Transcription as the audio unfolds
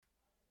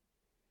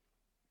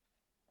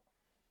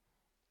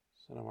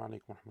السلام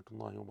عليكم ورحمة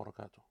الله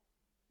وبركاته.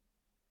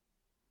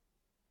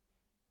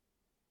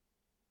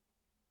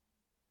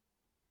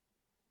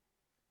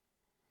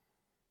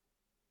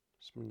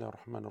 بسم الله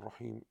الرحمن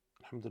الرحيم.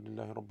 الحمد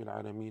لله رب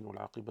العالمين،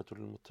 والعاقبة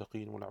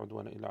للمتقين، ولا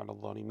عدوان إلا على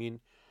الظالمين،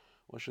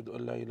 وأشهد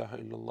أن لا إله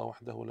إلا الله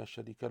وحده لا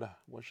شريك له،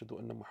 وأشهد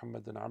أن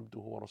محمدا عبده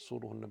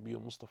ورسوله النبي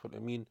المصطفى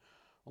الأمين.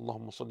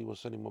 اللهم صل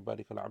وسلم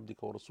وبارك على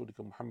عبدك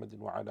ورسولك محمد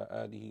وعلى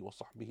آله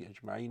وصحبه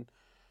أجمعين.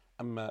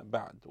 أما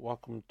بعد.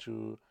 Welcome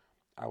to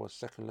our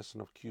second lesson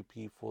of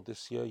QP for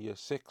this year, year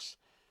 6.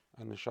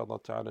 And inshallah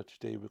ta'ala,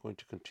 today we're going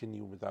to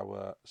continue with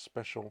our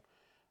special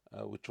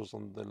which was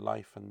on the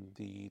life and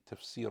the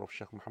tafsir of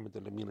Sheikh Muhammad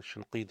al-Amin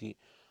al-Shinqiti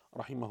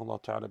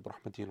rahimahullah ta'ala bi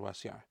rahmatihi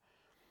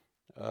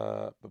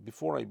al-wasi'ah. But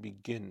before I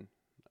begin,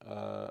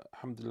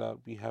 alhamdulillah,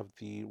 we have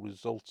the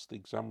results, the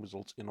exam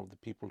results in of the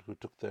people who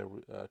took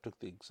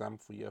the exam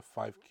for year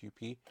 5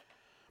 QP.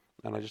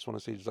 And I just want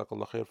to say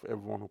Jazakallah khair for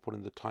everyone who put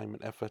in the time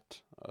and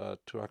effort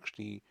to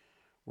actually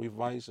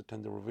revise,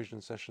 attend the revision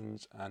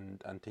sessions,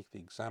 and take the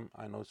exam.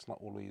 I know it's not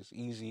always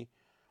easy,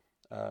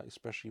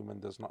 especially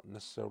when there's not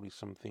necessarily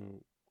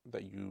something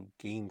that you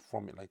gain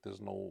from it, like there's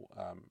no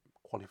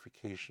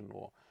qualification,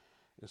 or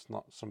it's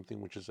not something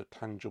which is a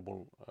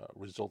tangible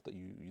result that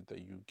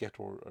you get,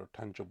 or a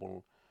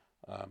tangible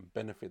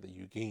benefit that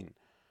you gain.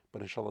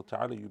 But inshallah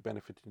ta'ala, you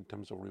benefit in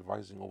terms of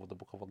revising over the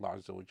book of Allah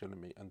Azza wa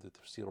Jalla and the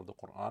tafsir of the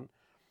Quran,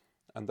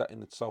 and that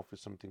in itself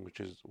is something which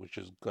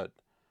is good.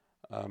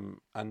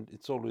 And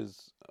it's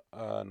always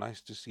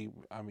nice to see.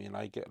 I mean,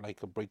 I get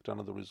like a breakdown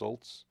of the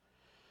results.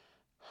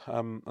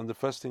 And the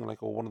first thing,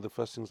 or one of the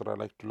first things that I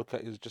like to look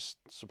at is just,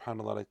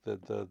 subhanAllah, like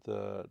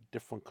the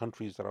different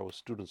countries that our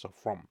students are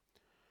from.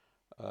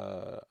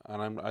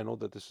 And I know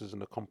that this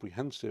isn't a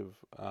comprehensive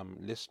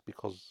list,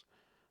 because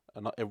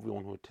not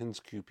everyone who attends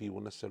QP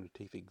will necessarily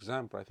take the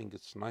exam, but I think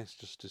it's nice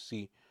just to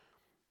see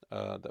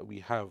that we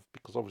have,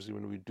 because obviously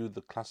when we do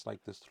the class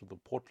like this through the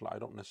portal, I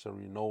don't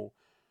necessarily know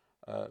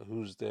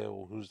who's there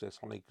or who's there. It's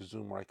not like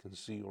Zoom where I can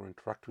see or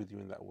interact with you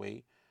in that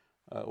way,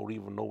 or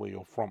even know where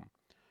you're from.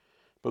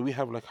 But we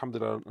have, like,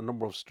 alhamdulillah, a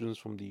number of students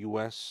from the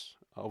US,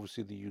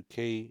 obviously the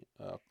UK,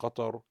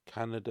 Qatar,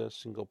 Canada,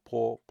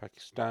 Singapore,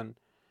 Pakistan,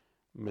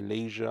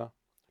 Malaysia,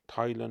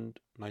 Thailand,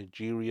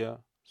 Nigeria,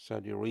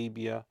 Saudi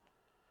Arabia,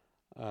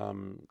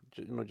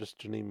 just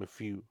to name a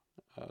few.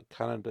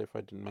 Canada, if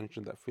I didn't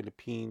mention that,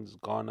 Philippines,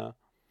 Ghana,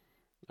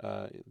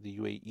 the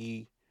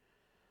UAE.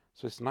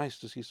 So it's nice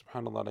to see,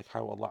 subhanAllah, like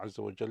how Allah Azza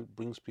wa Jal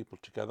brings people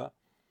together,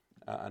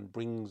 and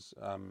brings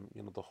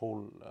the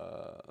whole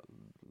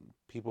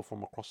people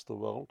from across the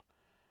world.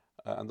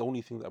 And the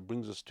only thing that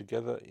brings us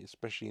together,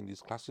 especially in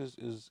these classes,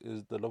 is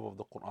the love of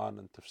the Quran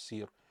and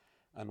tafsir,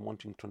 and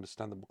wanting to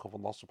understand the book of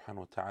Allah subhanahu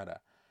wa ta'ala.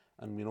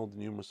 And we know the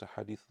numerous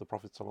hadith of the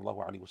Prophet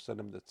sallallahu alaihi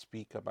wasallam that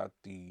speak about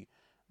the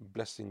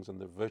blessings and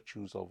the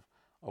virtues of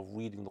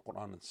reading the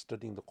Quran and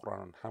studying the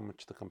Quran, and how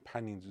much the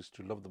companions used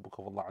to love the book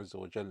of Allah Azza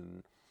wa Jal,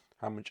 and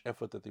how much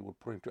effort that they would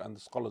put into, and the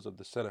scholars of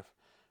the Salaf,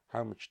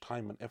 how much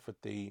time and effort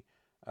they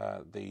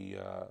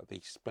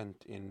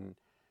spent in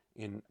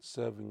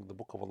serving the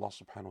book of Allah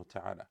subhanahu wa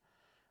ta'ala.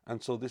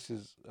 And so this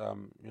is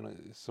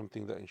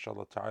something that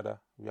inshallah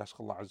ta'ala we ask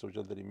Allah Azza wa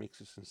Jalla that He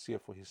makes it sincere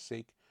for His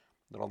sake,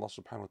 that Allah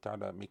subhanahu wa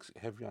ta'ala makes it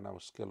heavy on our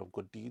scale of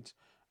good deeds,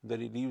 that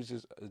He leaves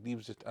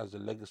it as a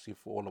legacy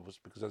for all of us,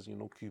 because as you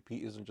know,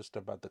 QP isn't just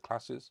about the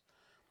classes,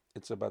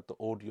 it's about the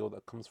audio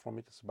that comes from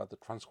it, it's about the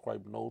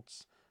transcribed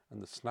notes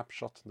and the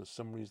snapshots and the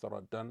summaries that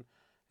are done.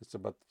 It's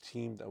about the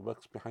team that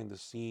works behind the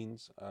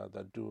scenes,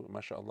 that do,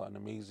 mashallah, an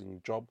amazing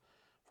job,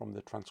 from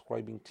the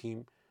transcribing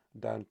team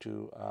down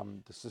to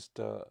the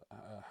sister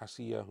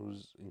Hasiya,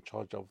 who's in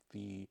charge of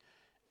the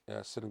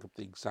setting up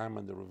the exam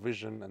and the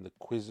revision and the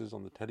quizzes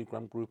on the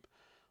Telegram group.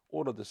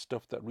 All of the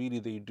stuff that really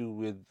they do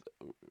with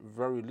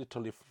very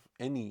little, if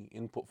any,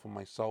 input from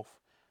myself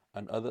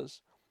and others.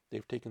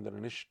 They've taken that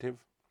initiative,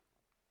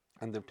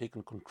 and they've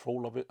taken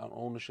control of it and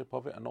ownership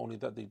of it. And not only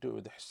that, they do it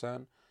with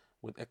ihsan,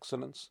 with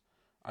excellence.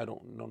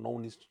 No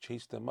one needs to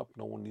chase them up.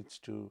 No one needs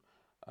to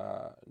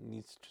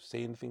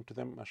say anything to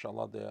them.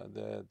 MashaAllah,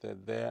 they're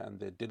there, and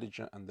they're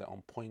diligent, and they're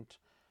on point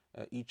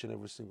each and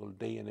every single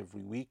day and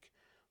every week.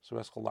 So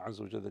ask Allah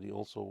Azza wa Jalla that He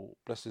also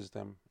blesses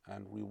them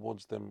and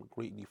rewards them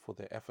greatly for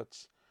their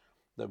efforts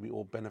that we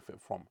all benefit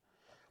from.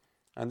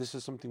 And this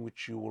is something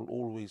which you will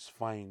always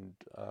find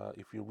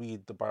if you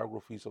read the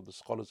biographies of the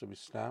scholars of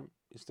Islam.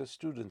 It's the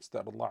students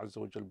that Allah Azza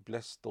wa Jal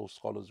blessed those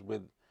scholars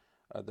with,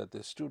 that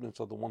their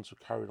students are the ones who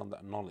carried on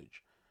that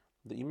knowledge.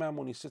 The Imam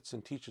only sits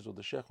and teaches, or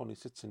the Shaykh only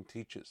sits and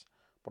teaches,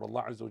 but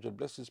Allah Azza wa Jal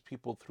blesses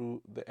people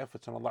through the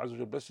efforts, and Allah Azza wa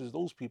Jal blesses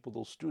those people,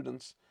 those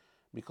students,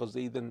 because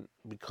they then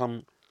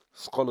become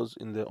scholars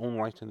in their own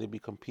right, and they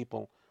become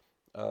people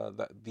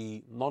that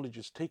the knowledge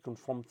is taken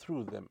from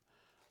through them,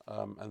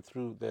 and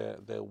through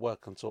their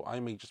work. And so I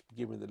may just be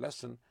giving the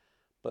lesson,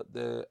 but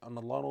and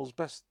Allah knows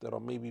best, there are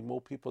maybe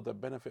more people that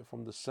benefit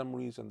from the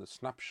summaries and the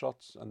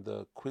snapshots and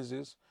the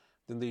quizzes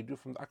than they do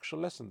from the actual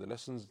lesson. The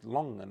lesson's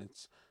long, and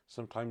it's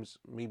sometimes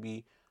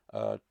maybe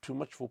too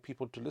much for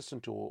people to listen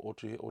to, or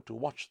to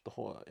watch the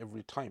whole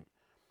every time.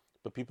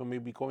 but people may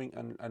be going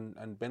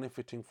and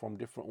benefiting from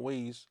different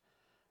ways,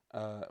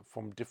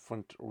 from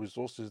different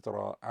resources that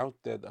are out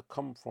there that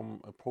come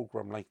from a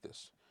program like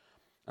this.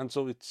 And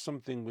so it's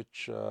something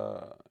which,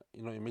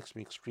 it makes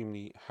me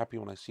extremely happy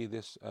when I see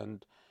this,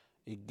 and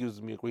it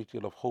gives me a great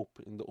deal of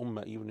hope in the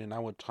ummah, even in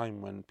our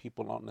time when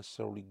people aren't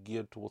necessarily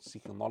geared towards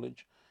seeking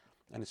knowledge,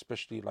 and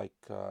especially like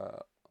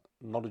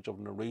knowledge of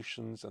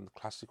narrations and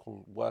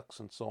classical works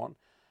and so on.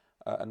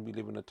 And we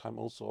live in a time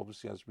also,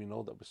 obviously, as we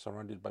know, that we're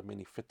surrounded by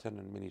many fitan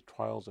and many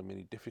trials and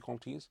many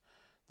difficulties,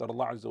 that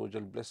Allah Azza wa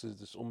Jal blesses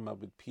this ummah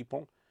with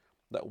people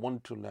that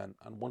want to learn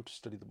and want to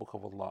study the Book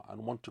of Allah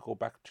and want to go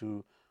back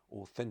to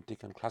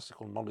authentic and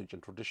classical knowledge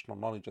and traditional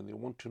knowledge, and they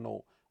want to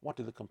know what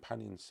did the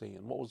companions say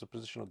and what was the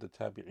position of the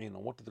tabi'een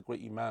and what did the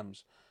great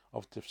imams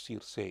of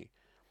tafsir say.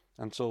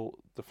 And so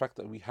the fact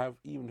that we have,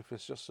 even if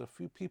it's just a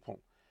few people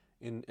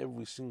in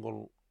every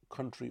single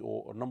country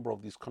or a number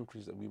of these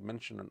countries that we've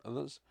mentioned and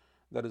others,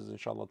 that is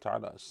inshallah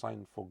ta'ala a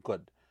sign for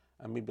good.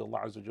 And maybe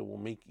Allah Azza wa Jal will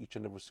make each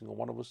and every single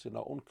one of us in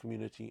our own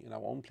community, in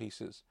our own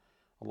places,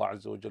 Allah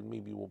Azza wa Jal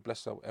maybe will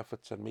bless our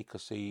efforts and make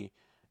us a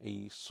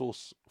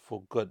source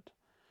for good.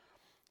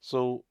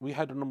 So we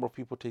had a number of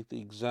people take the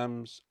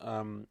exams,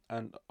 and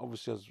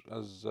obviously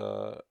as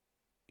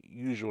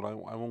usual,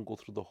 I won't go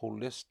through the whole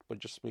list, but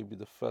just maybe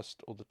the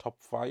first or the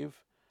top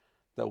 5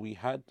 that we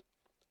had.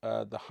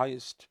 The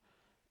highest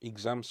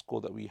exam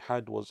score that we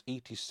had was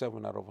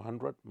 87 out of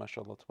 100,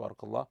 mashallah,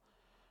 tabarakallah.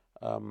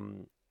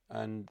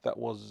 And that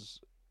was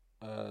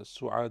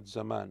Su'ad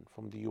Zaman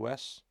from the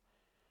US.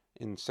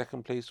 In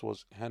second place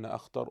was Hana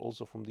Akhtar,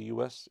 also from the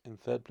US. In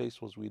third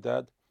place was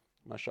Widad.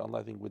 MashaAllah,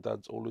 I think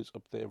Widad's always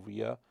up there every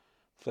year.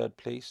 Third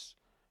place.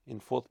 In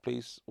fourth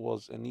place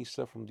was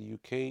Anisa from the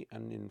UK.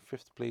 And in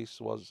fifth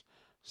place was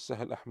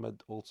Sahel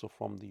Ahmed, also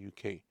from the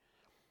UK.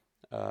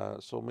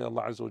 So may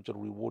Allah Azza wa Jal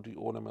reward you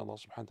all, and may Allah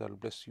subhanahu wa ta'ala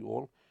bless you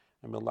all,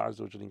 and may Allah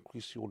Azza wa Jal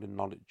increase you all in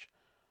knowledge.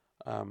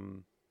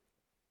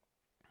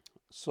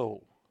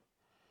 So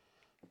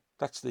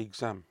that's the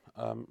exam.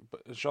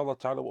 But inshallah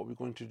ta'ala, what we're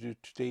going to do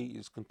today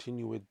is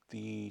continue with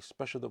the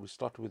special that we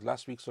started with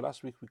last week. So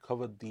last week we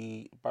covered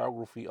the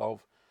biography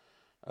of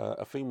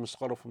a famous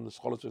scholar from the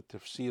scholars of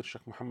tafsir,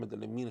 Sheikh Muhammad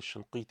al-Amin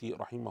al-Shanqiti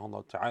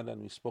rahimahullah ta'ala,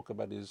 and we spoke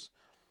about his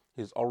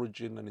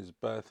origin and his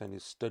birth and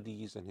his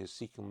studies and his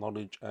seeking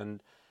knowledge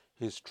and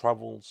his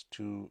travels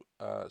to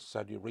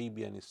Saudi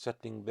Arabia and his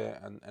settling there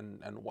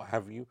and what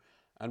have you.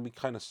 And we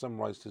kind of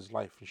summarized his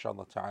life,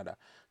 inshallah ta'ala.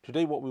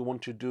 Today what we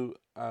want to do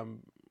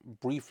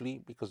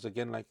briefly, because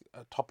again, like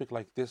a topic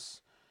like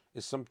this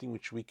is something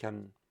which we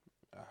can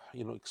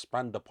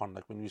expand upon.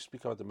 Like when we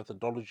speak about the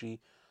methodology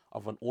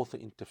of an author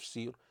in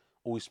tafsir,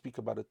 or we speak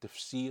about a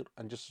tafsir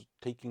and just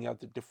taking out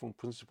the different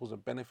principles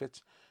and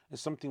benefits, is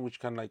something which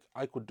can, like,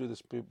 I could do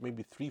this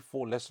maybe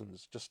 3-4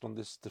 lessons just on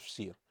this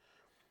tafsir.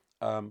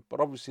 But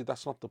obviously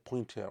that's not the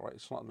point here, right?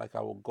 It's not like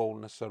our goal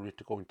necessarily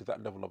to go into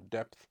that level of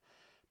depth.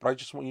 But I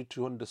just want you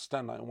to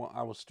understand, I want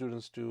our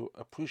students to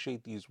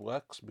appreciate these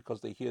works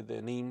because they hear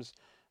their names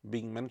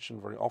being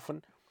mentioned very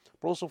often.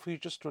 But also for you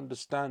just to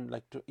understand,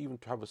 like to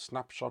have a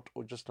snapshot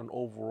or just an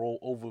overall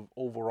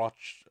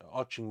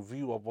overarching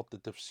view of what the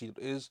tafsir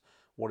is,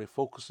 what it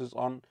focuses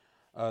on,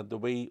 the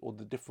way or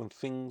the different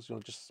things,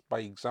 just by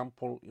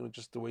example,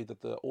 just the way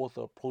that the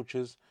author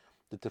approaches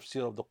the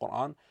tafsir of the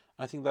Quran.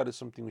 I think that is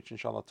something which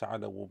inshallah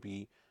ta'ala will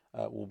be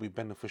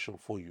beneficial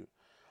for you.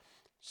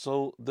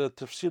 So the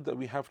tafsir that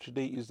we have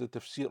today is the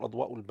tafsir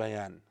Adwa'ul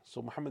Bayan.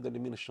 So Muhammad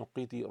al-Amin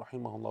al-Shanqiti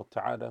rahimahullah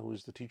ta'ala, who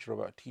is the teacher of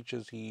our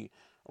teachers, he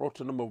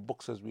wrote a number of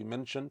books as we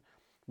mentioned.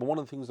 But one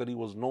of the things that he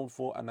was known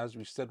for, and as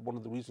we said, one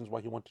of the reasons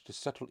why he wanted to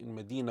settle in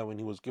Medina when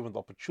he was given the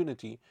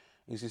opportunity,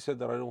 is he said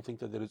that I don't think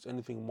that there is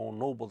anything more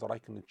noble that I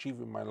can achieve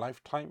in my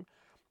lifetime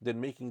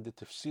than making the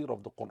tafsir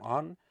of the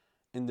Quran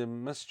in the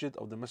masjid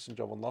of the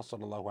Messenger of Allah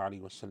sallallahu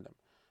alaihi wasallam.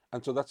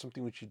 And so that's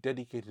something which he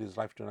dedicated his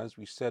life to. And as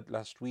we said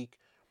last week,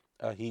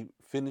 he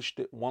finished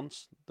it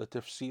once, the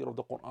tafsir of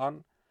the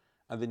Quran,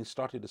 and then he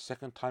started a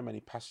second time and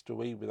he passed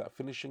away without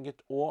finishing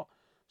it. Or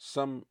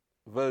some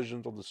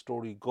versions of the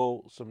story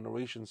some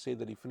narrations say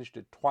that he finished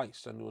it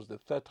twice and it was the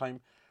third time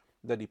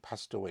that he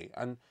passed away.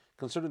 And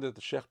considering that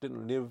the Sheikh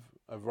didn't live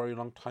a very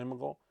long time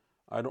ago,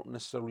 I don't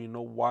necessarily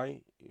know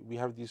why we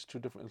have these two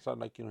different. It's not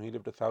like he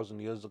lived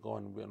 1,000 years ago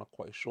and we're not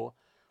quite sure.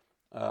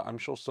 I'm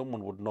sure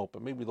someone would know,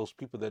 but maybe those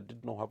people that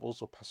did know have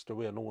also passed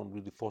away and no one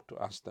really thought to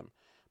ask them.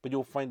 But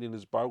you'll find in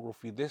his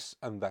biography this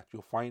and that.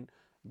 You'll find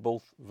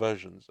both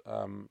versions.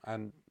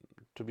 And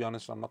to be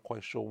honest, I'm not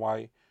quite sure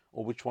why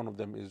or which one of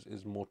them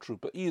is more true.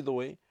 But either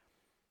way,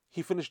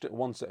 he finished it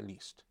once at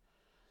least.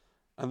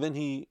 And then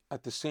he,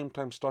 at the same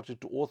time, started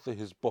to author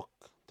his book,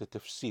 the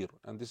tafsir.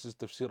 And this is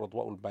Tafsir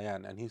Adwa'ul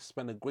Bayan. And he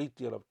spent a great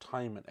deal of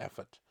time and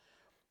effort.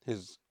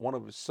 One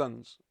of his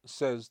sons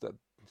says that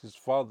his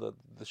father,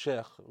 the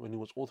Sheikh, when he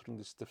was authoring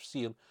this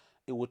tafsir,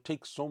 it would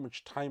take so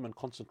much time and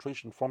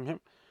concentration from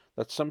him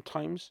that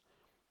sometimes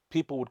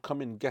people would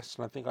come in, guests,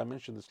 and I think I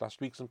mentioned this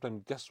last week,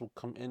 sometimes guests would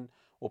come in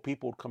or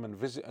people would come and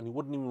visit and he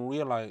wouldn't even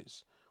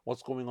realize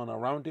what's going on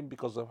around him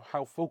because of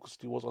how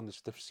focused he was on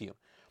this tafsir.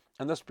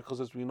 And that's because,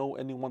 as we know,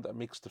 anyone that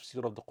makes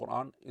tafsir of the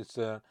Quran, it's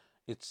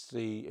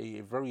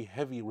a very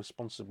heavy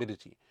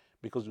responsibility,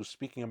 because you're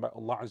speaking about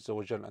Allah Azza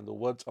wa Jal and the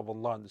words of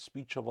Allah and the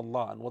speech of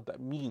Allah and what that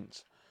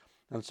means.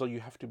 And so you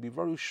have to be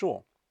very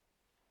sure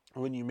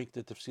when you make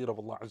the tafsir of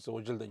Allah Azza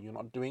wa Jal that you're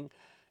not doing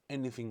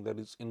anything that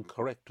is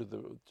incorrect to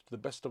the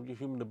best of your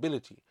human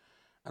ability.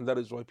 And that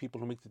is why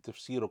people who make the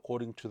tafsir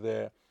according to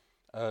their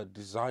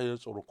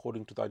desires, or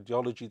according to the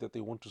ideology that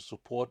they want to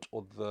support,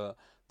 or the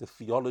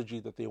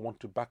theology that they want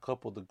to back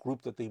up, or the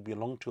group that they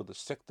belong to, or the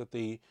sect that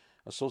they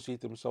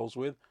associate themselves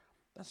with,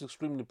 that's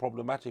extremely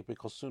problematic,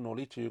 because sooner or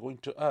later you're going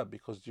to err,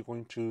 because you're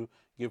going to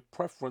give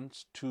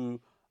preference to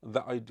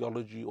that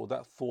ideology or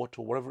that thought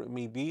or whatever it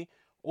may be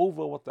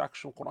over what the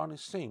actual Quran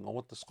is saying or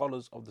what the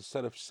scholars of the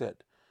Salaf said.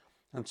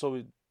 And so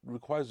it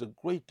requires a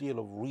great deal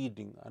of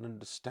reading and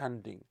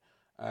understanding.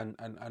 And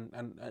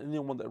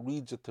anyone that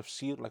reads a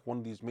tafsir, like one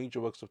of these major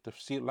works of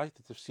tafsir, like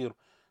the tafsir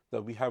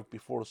that we have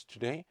before us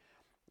today,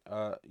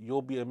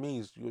 you'll be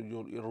amazed.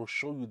 It'll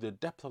show you the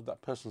depth of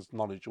that person's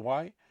knowledge.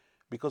 Why?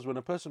 Because when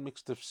a person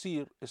makes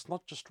tafsir, it's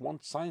not just one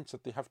science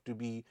that they have to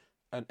be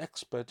an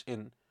expert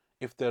in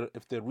if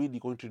they're really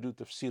going to do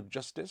tafsir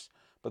justice,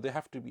 but they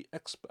have to be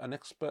an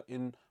expert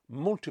in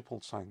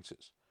multiple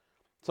sciences.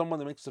 Someone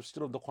that makes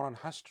tafsir of the Quran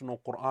has to know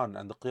Quran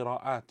and the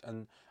qira'at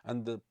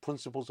and the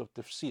principles of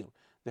tafsir.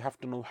 They have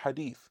to know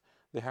hadith.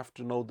 They have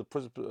to know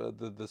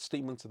the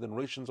statements and the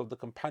narrations of the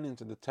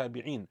companions and the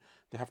tabi'een.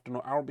 They have to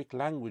know Arabic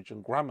language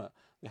and grammar.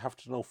 They have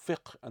to know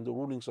fiqh and the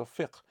rulings of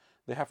fiqh.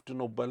 They have to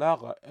know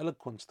balagha,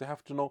 eloquence. They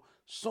have to know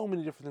so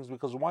many different things,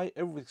 because why?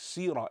 Every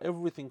seerah,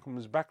 everything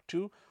comes back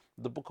to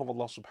the book of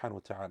Allah subhanahu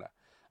wa ta'ala.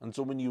 And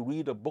so when you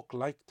read a book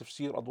like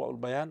Tafsir Adwa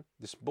al-Bayan,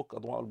 this book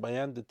Adwa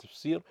al-Bayan, the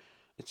Tafsir,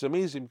 it's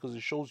amazing because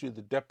it shows you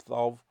the depth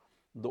of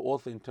the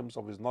author in terms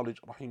of his knowledge,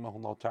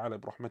 rahimahullah ta'ala,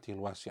 برحمته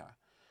الواسعة.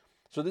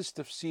 So this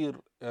tafsir,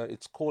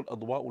 it's called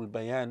Adwa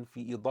al-Bayan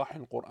fi idah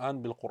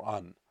al-Quran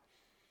bil-Quran.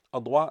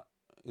 Adwa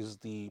is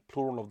the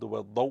plural of the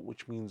word daw,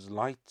 which means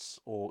lights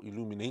or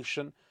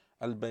illumination.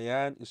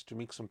 Al-Bayan is to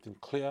make something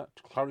clear,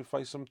 to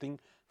clarify something.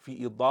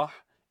 Fi idah,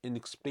 in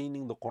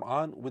explaining the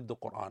Quran with the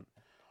Quran.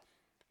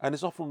 And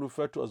it's often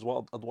referred to as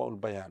well Adwa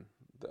al-Bayan.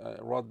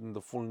 Rather than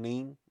the full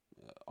name,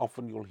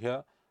 often you'll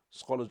hear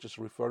scholars just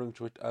referring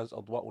to it as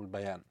Adwa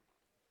al-Bayan,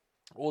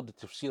 or the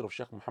tafsir of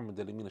Shaykh Muhammad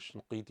al-Amin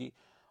al-Shinqiti,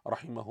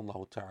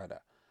 rahimahullah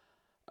ta'ala.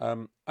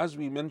 As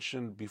we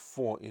mentioned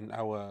before in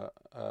our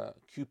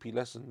QP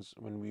lessons,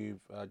 when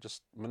we've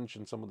just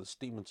mentioned some of the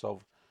statements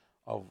of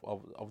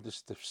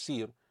this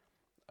tafsir,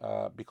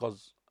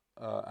 because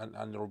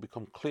and it will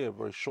become clear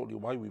very shortly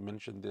why we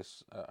mentioned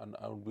this, and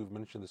we've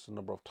mentioned this a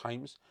number of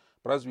times.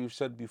 But as we've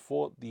said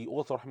before, the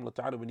author, rahimahullah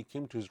ta'ala, when he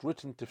came to his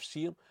written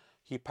tafsir,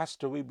 he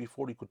passed away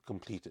before he could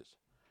complete it.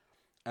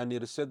 And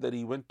it is said that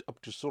he went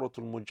up to Surah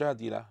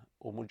Al-Mujadila,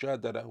 or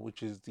Mujadala,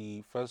 which is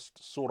the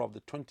first surah of the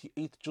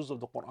 28th juz of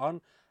the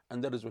Quran,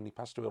 and that is when he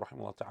passed away,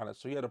 rahimahullah ta'ala.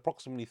 So he had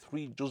approximately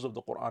 3 juz of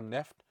the Quran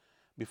left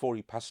before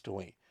he passed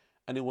away.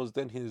 And it was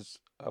then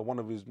one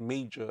of his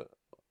major,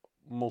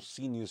 most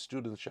senior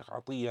students, Shaykh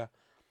Atiyah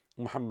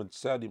Muhammad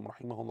Salim,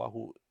 rahimahullah,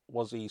 who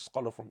was a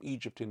scholar from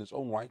Egypt in his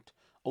own right,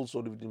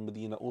 also lived in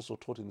Medina, also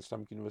taught in the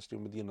Islamic University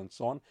of Medina, and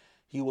so on.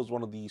 He was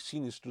one of the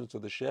senior students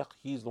of the Shaykh.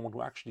 He's the one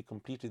who actually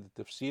completed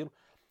the tafsir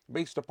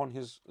based upon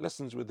his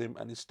lessons with him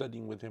and his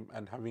studying with him,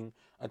 and having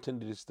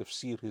attended his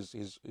tafsir,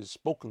 his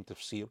spoken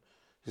tafsir,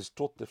 his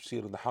taught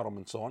tafsir in the Haram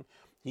and so on.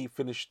 He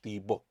finished the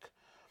book.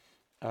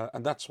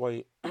 And that's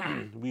why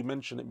we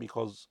mention it,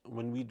 because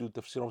when we do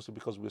tafsir, obviously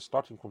because we're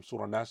starting from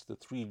Surah Nas, the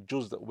 3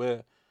 juz that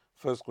we're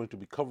first going to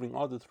be covering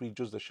are the 3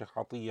 juz that Shaykh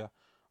Atiyah,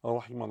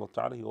 rahimahullah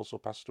ta'ala, he also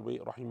passed away,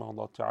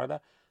 rahimahullah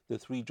ta'ala, the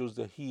 3 juz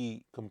that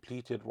he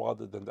completed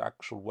rather than the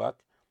actual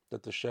work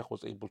that the Shaykh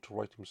was able to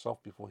write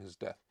himself before his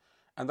death.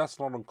 And that's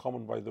not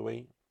uncommon, by the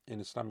way,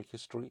 in Islamic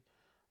history.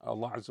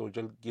 Allah Azza wa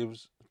Jal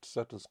gives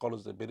certain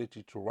scholars the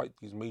ability to write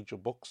these major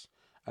books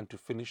and to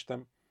finish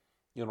them.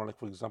 You know, like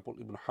for example,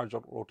 Ibn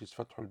Hajar wrote his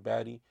Fath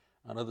al-Bari,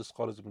 and other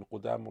scholars, Ibn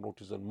Qudama wrote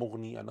his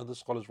Al-Mughni, and other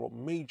scholars wrote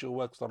major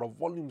works that are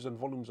volumes and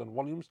volumes and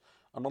volumes,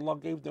 and Allah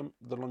gave them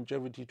the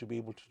longevity to be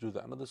able to do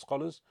that. And other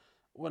scholars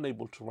weren't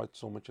able to write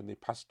so much, and they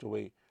passed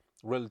away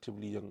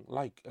relatively young,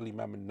 like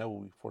Al-Imam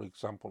al-Nawawi, for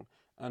example.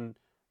 And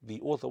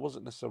the author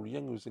wasn't necessarily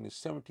young, he was in his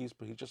 70s,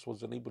 but he just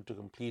wasn't able to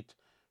complete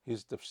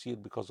his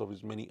tafsir because of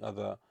his many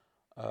other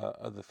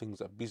things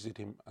that busied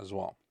him as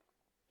well.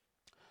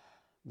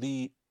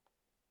 The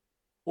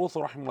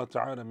author, rahimahullah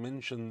ta'ala,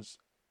 mentions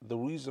the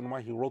reason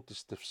why he wrote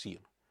this tafsir,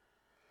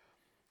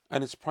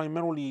 and it's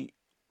primarily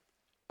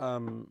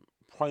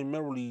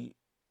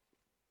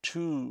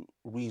 2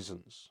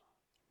 reasons.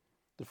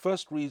 The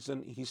first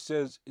reason, he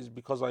says, is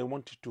because I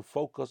wanted to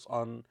focus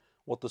on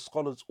what the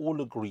scholars all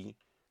agree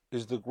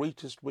is the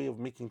greatest way of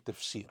making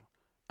tafsir,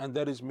 and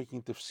that is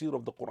making tafsir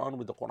of the Quran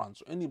with the Quran.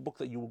 So any book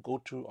that you will go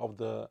to of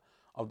the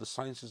of the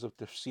sciences of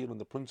tafsir and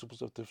the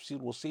principles of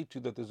tafsir will say to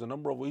you that there's a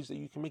number of ways that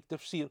you can make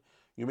tafsir.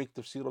 You make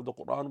tafsir of the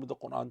Quran with the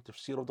Quran,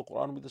 tafsir of the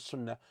Quran with the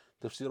Sunnah,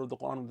 tafsir of the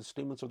Quran with the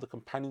statements of the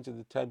companions and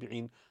the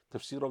tabi'een,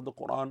 tafsir of the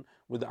Quran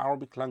with the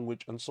Arabic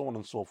language, and so on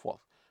and so forth.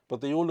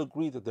 But they all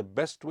agree that the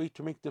best way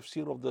to make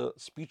tafsir of the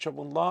speech of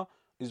Allah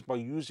is by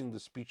using the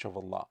speech of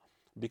Allah.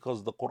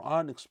 Because the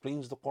Quran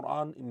explains the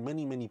Quran in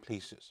many, many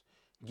places,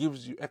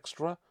 gives you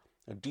extra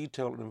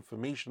detailed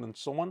information and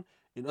so on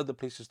in other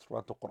places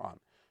throughout the Quran.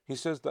 He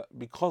says that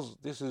because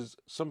this is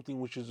something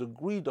which is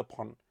agreed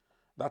upon,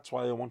 that's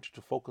why I want you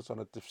to focus on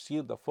a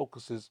tafsir that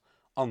focuses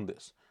on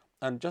this.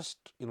 And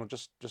just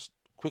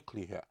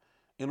quickly here,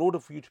 in order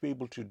for you to be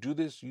able to do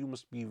this, you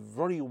must be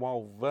very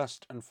well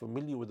versed and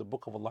familiar with the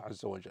Book of Allah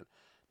Azza wa Jal.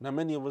 Now,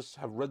 many of us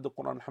have read the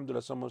Quran,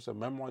 alhamdulillah, some of us have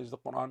memorized the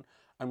Quran.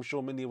 I'm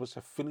sure many of us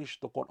have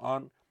finished the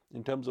Quran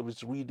in terms of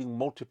its reading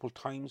multiple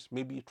times,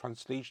 maybe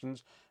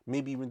translations,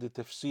 maybe even the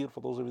tafsir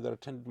for those of you that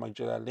attended my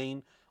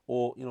Jalalain,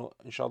 or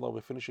inshallah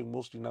we're finishing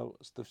mostly now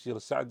tafsir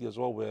al-Sa'di as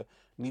well. We're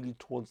nearly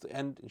towards the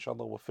end.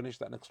 Inshallah we'll finish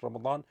that next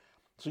Ramadan.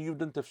 So you've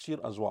done tafsir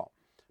as well.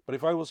 But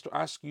if I was to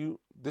ask you,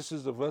 this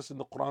is the verse in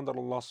the Quran that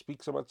Allah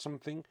speaks about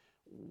something,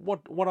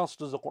 what else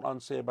does the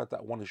Quran say about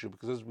that one issue?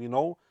 Because as we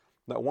know,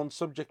 that one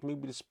subject may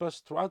be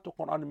dispersed throughout the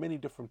Quran in many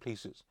different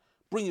places.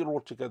 Bring it all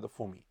together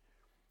for me.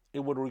 It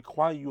would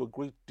require you a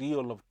great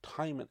deal of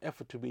time and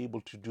effort to be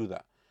able to do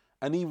that.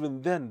 And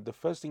even then, the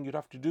first thing you'd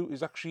have to do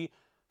is actually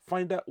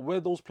find out where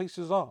those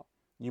places are.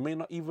 You may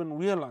not even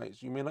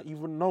realize, you may not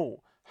even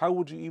know. How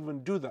would you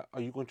even do that?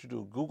 Are you going to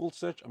do a Google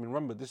search? I mean,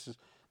 remember,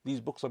 these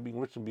books are being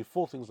written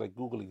before things like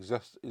Google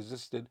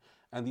existed,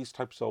 and these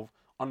types of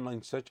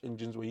online search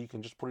engines where you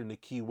can just put in a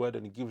keyword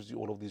and it gives you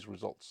all of these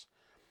results.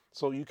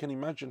 So you can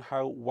imagine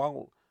how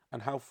well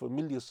and how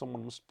familiar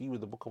someone must be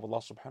with the Book of Allah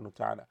subhanahu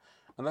wa ta'ala.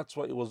 And that's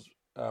why it was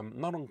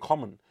not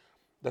uncommon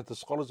that the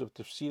scholars of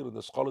tafsir and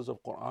the scholars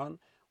of Quran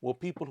were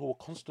people who were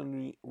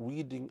constantly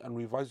reading and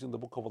revising the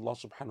Book of Allah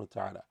subhanahu wa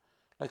ta'ala.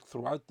 Like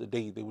throughout the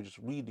day, they were just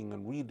reading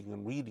and reading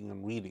and reading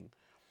and reading.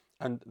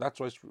 And that's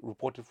why it's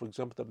reported, for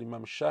example, that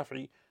Imam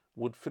Shafi'i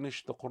would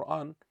finish the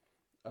Quran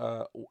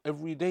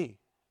every day.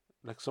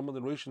 Like some of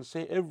the narrations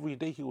say, every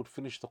day he would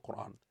finish the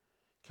Quran.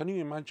 Can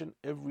you imagine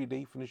every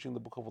day finishing the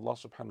Book of Allah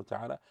subhanahu wa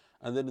ta'ala,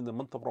 and then in the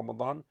month of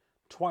Ramadan,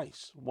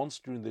 twice, once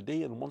during the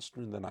day and once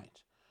during the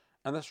night?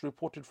 And that's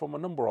reported from a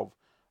number of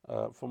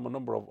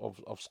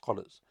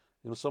scholars.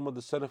 Some of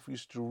the Salaf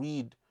used to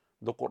read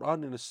the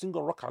Quran in a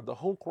single rak'ah, the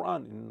whole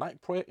Quran in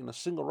night prayer in a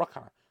single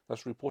rak'ah.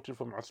 That's reported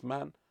from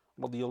Uthman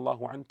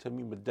radiyallahu an,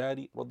 Tamim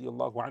al-Dari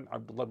radiyallahu an,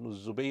 Abdullah ibn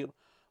Zubayr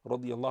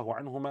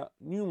radiyallahu anhuma,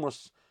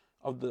 numerous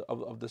of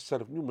the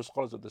Salaf, numerous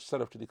scholars of the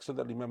Salaf, to the extent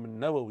that Imam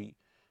al-Nawawi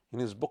in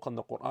his book on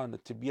the Quran,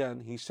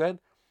 Tibyan, he said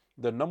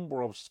the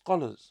number of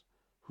scholars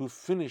who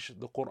finish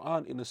the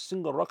Quran in a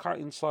single rak'ah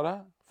in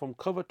salah, from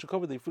cover to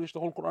cover, they finish the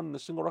whole Quran in a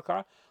single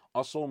rak'ah,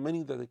 are so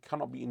many that they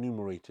cannot be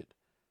enumerated.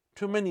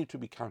 Too many to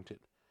be counted.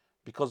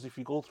 Because if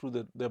you go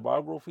through their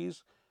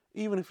biographies,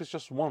 even if it's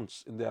just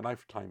once in their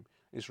lifetime,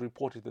 it's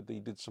reported that they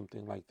did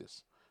something like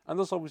this. And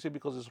that's obviously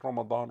because it's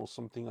Ramadan or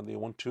something and they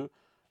want to,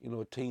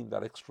 attain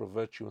that extra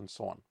virtue and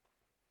so on.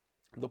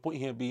 The point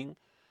here being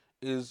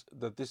is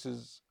that this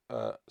is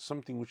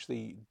something which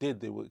they did.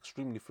 They were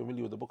extremely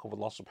familiar with the Book of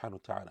Allah subhanahu wa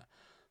ta'ala.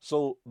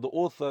 So the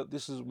author,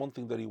 this is one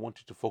thing that he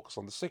wanted to focus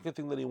on. The second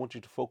thing that he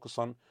wanted to focus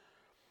on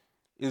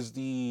is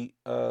the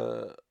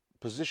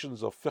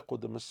positions of fiqh,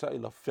 the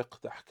masail of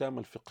fiqh, the ahkam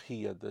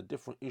al-fiqhiyya, the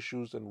different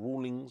issues and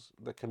rulings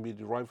that can be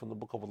derived from the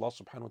Book of Allah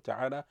subhanahu wa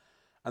ta'ala,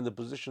 and the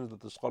positions that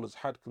the scholars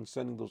had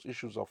concerning those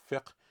issues of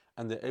fiqh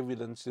and their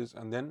evidences,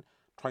 and then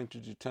trying to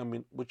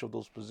determine which of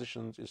those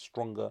positions is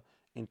stronger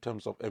in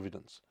terms of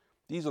evidence.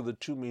 These are the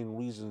two main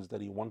reasons that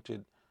he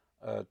wanted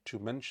to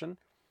mention,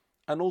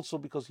 and also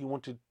because he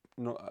wanted,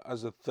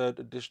 as a third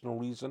additional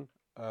reason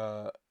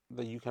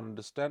that you can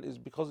understand, is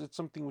because it's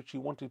something which he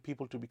wanted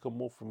people to become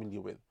more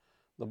familiar with.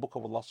 The Book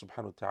of Allah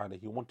subhanahu wa ta'ala.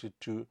 He wanted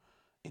to,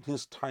 in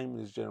his time, in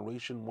his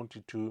generation,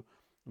 wanted to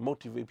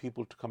motivate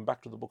people to come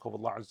back to the Book of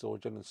Allah Azza wa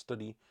Jalla and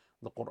study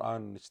the Quran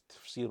and its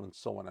tafsir and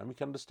so on. And we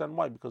can understand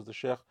why, because the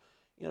Shaykh,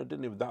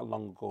 didn't live that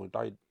long ago. He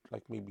died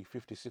like maybe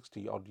 50,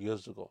 60 odd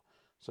years ago.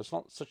 So it's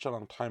not such a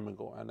long time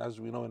ago. And as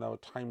we know in our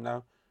time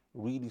now,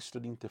 really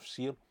studying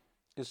tafsir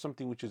is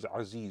something which is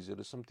aziz. It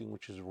is something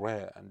which is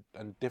rare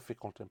and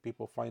difficult, and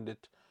people find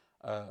it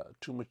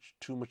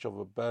too much of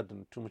a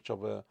burden, too much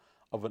of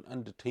an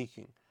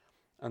undertaking.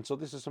 And so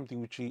this is something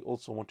which he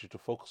also wanted to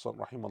focus on,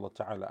 rahimahullah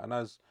ta'ala. And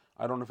as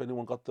I don't know if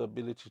anyone got the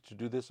ability to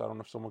do this, I don't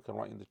know if someone can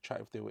write in the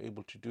chat if they were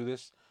able to do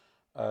this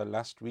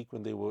last week,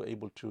 when they were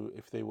able to,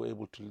 if they were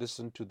able to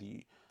listen to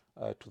the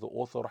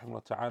author,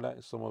 rahimahullah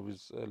ta'ala, some of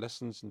his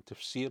lessons in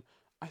tafsir.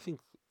 I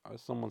think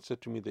someone said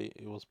to me that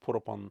it was put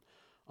up on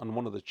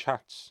one of the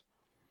chats.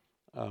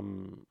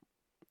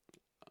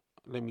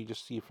 Let me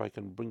just see if I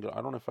can bring it.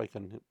 I don't know if I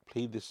can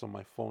play this on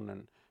my phone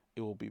and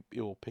it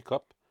will pick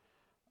up.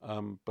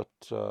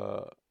 But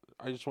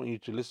I just want you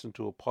to listen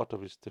to a part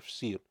of his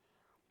tafsir.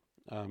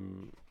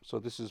 So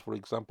this is, for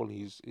example,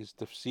 his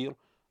tafsir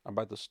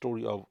about the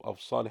story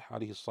of Salih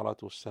alayhi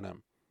salatu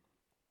wassalam.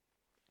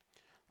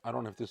 I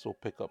don't know if this will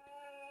pick up.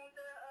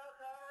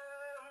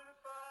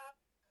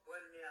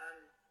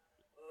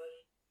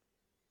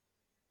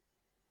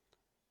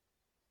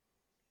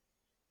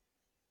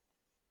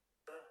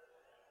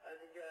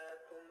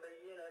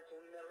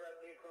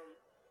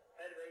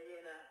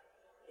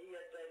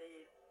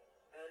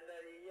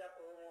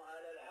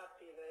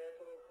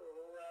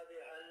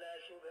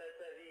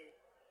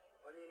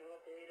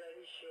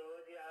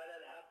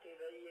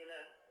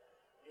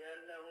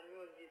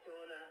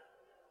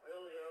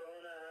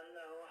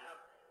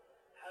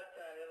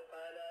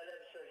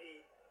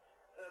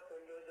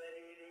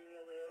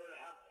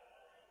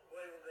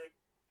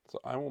 So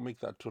I won't make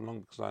that too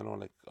long because I know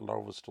like a lot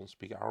of us don't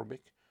speak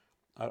Arabic.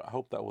 I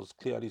hope that was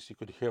clear, at least you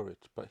could hear it.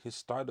 But his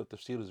style of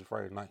tafsir is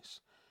very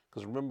nice.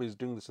 Because remember, he's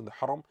doing this in the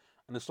haram,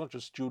 and it's not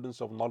just students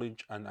of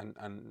knowledge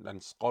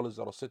and scholars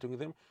that are sitting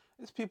with him.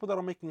 It's people that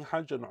are making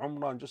hajj and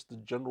umrah and just the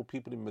general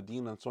people in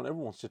Medina and so on.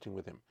 Everyone's sitting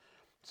with him.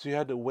 So he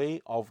had a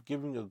way of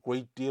giving a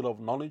great deal of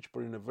knowledge,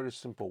 but in a very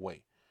simple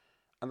way.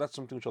 And that's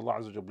something which Allah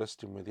Azza wa Jalla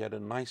blessed him with. He had a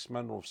nice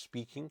manner of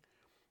speaking,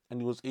 and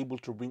he was able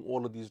to bring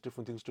all of these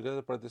different things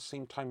together. But at the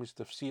same time, his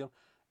tafsir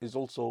is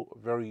also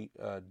very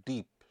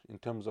deep in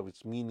terms of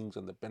its meanings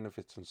and the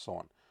benefits and so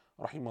on.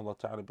 Rahimahullah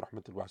ta'ala bi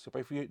rahmatil wasi'.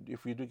 But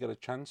if you do get a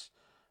chance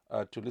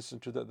to listen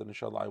to that, then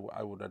inshallah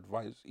I would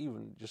advise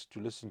even just to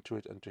listen to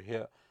it and to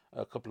hear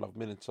a couple of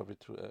minutes of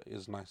it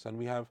is nice. And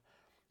we have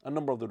a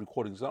number of the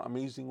recordings. They're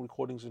amazing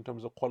recordings in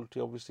terms of quality,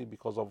 obviously,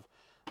 because of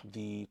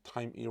the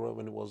time era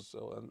when it was,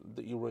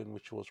 the era in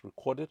which it was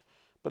recorded.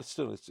 But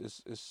still,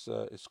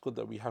 it's good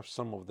that we have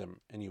some of them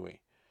anyway.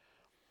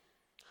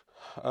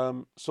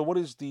 So what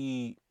is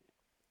the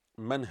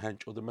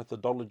manhaj or the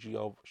methodology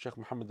of Sheikh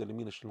Muhammad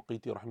al-Amin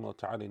al-Shinqiti rahimahullah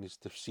ta'ala in his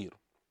tafsir?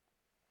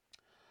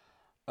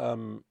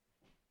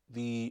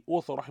 The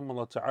author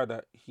rahimahullah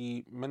ta'ala,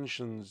 he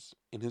mentions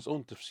in his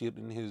own tafsir,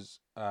 in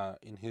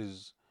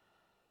his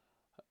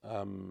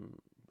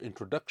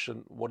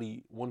introduction, what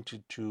he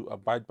wanted to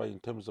abide by in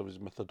terms of his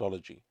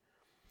methodology.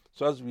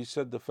 So as we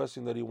said, the first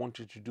thing that he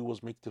wanted to do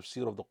was make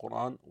tafsir of the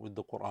Quran with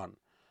the Quran.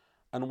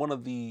 And one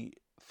of the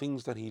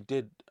things that he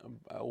did,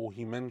 or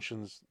he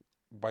mentions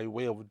by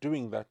way of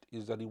doing that,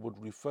 is that he would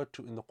refer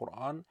to in the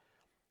Quran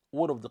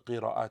all of the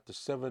qira'at, the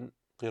 7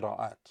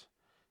 qira'at,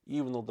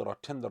 even though there are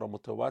 10 that are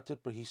mutawatir.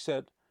 But he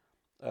said,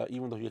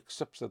 even though he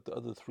accepts that the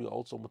other 3 are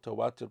also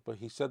mutawatir, but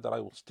he said that I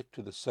will stick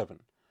to the 7.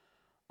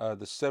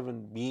 The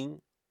 7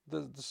 being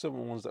the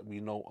 7 ones that we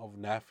know of,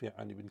 Nafi'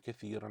 and Ibn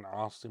Kathir and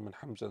Asim and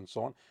Hamza and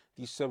so on.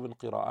 These 7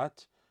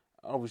 qira'at.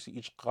 Obviously,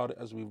 each qari,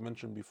 as we've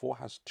mentioned before,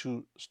 has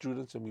 2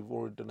 students, and we've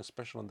already done a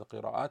special on the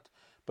qira'at.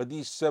 But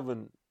these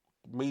 7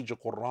 major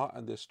qurra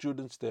and their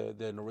students, their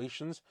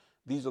narrations,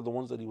 these are the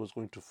ones that he was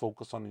going to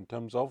focus on in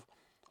terms of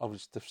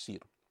his tafsir.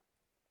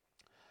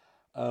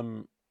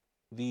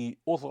 The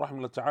author,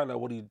 rahimahullah ta'ala,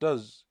 what he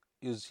does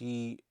is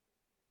he,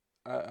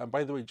 and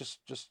by the way, just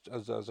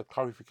as a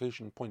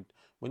clarification point,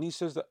 when he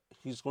says that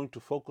he's going to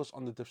focus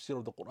on the tafsir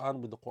of the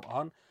Quran with the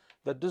Quran,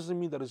 that doesn't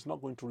mean that it's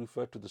not going to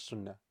refer to the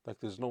Sunnah. Like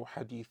there's no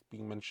hadith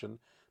being mentioned.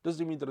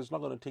 Doesn't mean that it's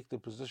not going to take the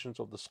positions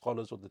of the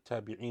scholars or the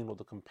tabi'een or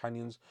the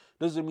companions.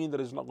 Doesn't mean that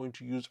it's not going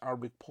to use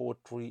Arabic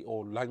poetry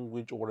or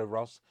language or whatever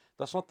else.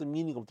 That's not the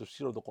meaning of the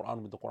tafsir of the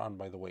Quran with the Quran,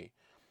 by the way.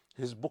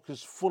 His book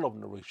is full of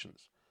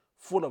narrations,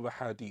 full of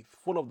hadith,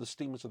 full of the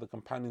statements of the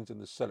companions and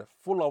the Salaf,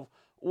 full of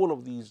all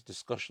of these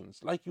discussions,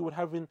 like you would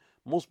have in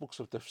most books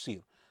of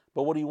tafsir.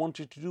 But what he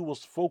wanted to do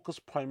was focus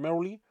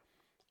primarily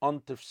on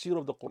tafsir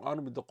of the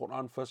Quran with the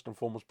Quran first and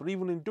foremost. But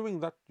even in doing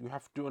that, you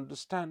have to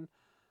understand,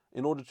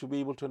 in order to be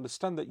able to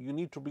understand that, you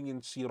need to bring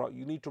in seerah,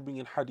 you need to bring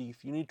in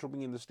hadith, you need to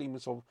bring in the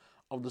statements of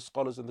the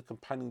scholars and the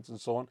companions and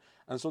so on.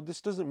 And so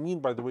this doesn't mean,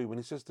 by the way, when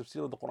he says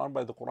tafsir of the Quran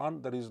by the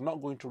Quran, that he's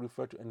not going to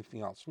refer to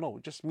anything else. No,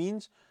 it just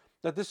means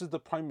that this is the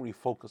primary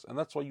focus. And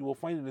that's why you will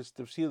find in his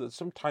tafsir that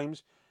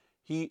sometimes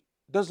he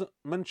doesn't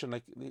mention,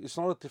 like it's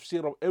not a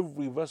tafsir of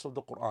every verse of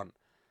the Quran.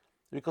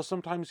 Because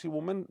sometimes he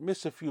will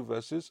miss a few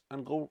verses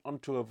and go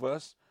onto a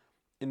verse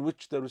in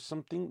which there is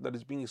something that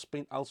is being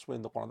explained elsewhere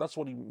in the Quran. That's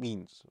what he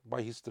means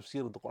by his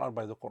tafsir of the Quran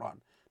by the Quran.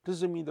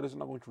 Doesn't mean that he's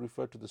not going to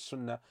refer to the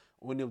Sunnah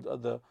or any of the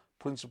other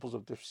principles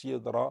of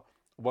tafsir that are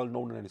well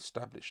known and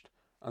established.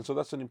 And so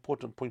that's an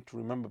important point to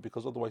remember,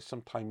 because otherwise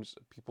sometimes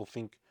people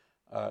think,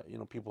 that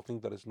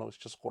it's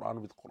just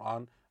Quran with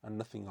Quran and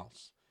nothing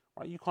else.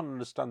 Right? You can't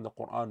understand the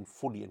Quran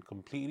fully and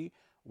completely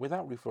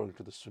without referring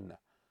to the Sunnah,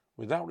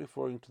 without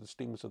referring to the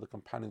statements of the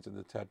companions and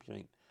the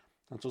tabi'een.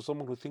 And so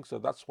someone who thinks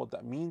that that's what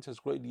that means has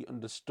greatly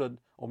understood,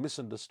 or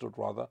misunderstood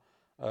rather,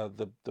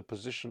 the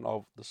position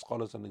of the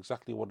scholars and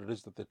exactly what it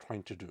is that they're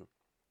trying to do.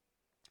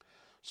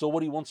 So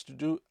what he wants to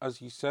do, as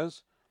he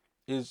says,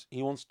 is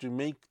he wants to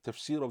make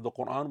tafsir of the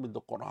Quran with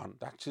the Quran.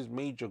 That's his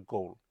major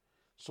goal.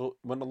 So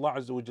when Allah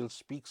Azza wa Jal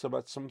speaks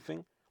about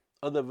something,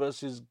 other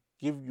verses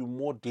give you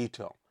more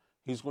detail.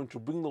 He's going to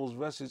bring those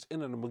verses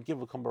in, and we'll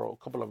give a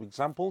couple of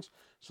examples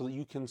so that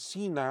you can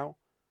see now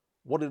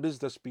what it is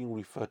that's being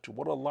referred to,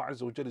 what Allah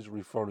Azza wa Jal is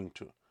referring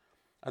to.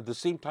 At the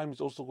same time, he's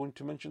also going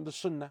to mention the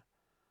Sunnah.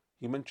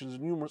 He mentions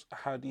numerous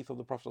hadith of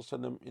the Prophet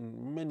ﷺ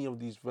in many of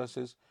these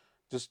verses,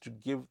 just to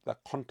give that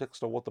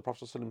context of what the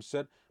Prophet ﷺ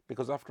said,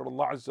 because after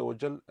Allah Azza wa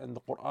Jal and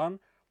the Quran,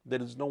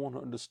 there is no one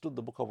who understood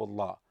the book of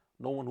Allah,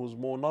 no one who is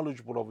more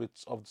knowledgeable of the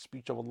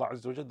speech of Allah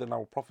Azza wa Jal than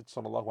our Prophet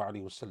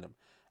ﷺ.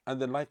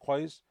 And then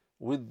likewise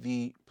with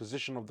the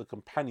position of the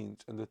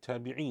companions and the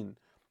tabi'een,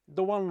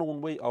 the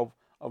well-known way of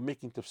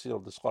making tafsir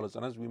of the scholars.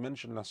 And as we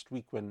mentioned last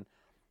week, when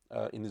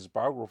in his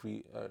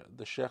biography,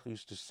 the Shaykh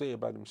used to say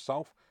about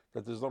himself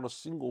that there's not a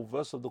single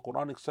verse of the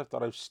Quran except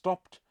that I've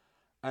stopped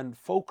and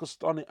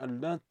focused on it and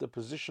learnt the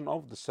position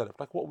of the Salaf.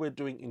 Like what we're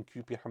doing in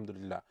QP,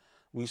 alhamdulillah.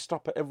 We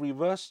stop at every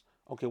verse.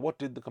 Okay, what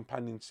did the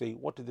companions say?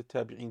 What did the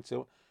tabi'een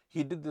say?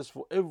 He did this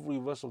for every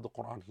verse of the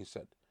Quran, he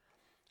said.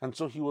 And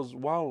so he was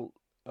well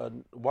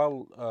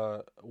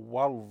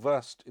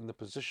versed in the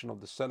position of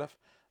the Salaf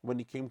when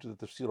he came to the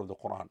tafsir of the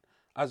Quran.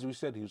 As we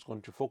said, he was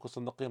going to focus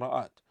on the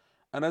qira'at.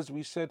 And as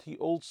we said, he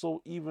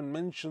also even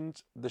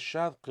mentions the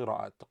shadh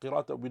qira'at, the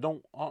qira'at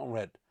that aren't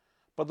read,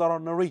 but that are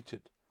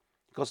narrated.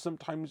 Because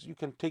sometimes you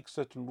can take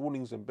certain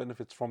rulings and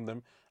benefits from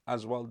them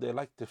as well. They're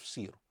like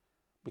tafsir.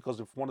 Because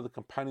if one of the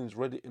companions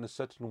read it in a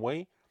certain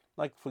way,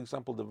 like for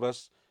example the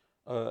verse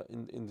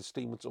in the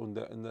statements or in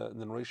the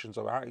narrations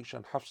of Aisha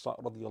and Hafsa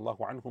radiallahu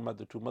anhuma,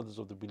 the two mothers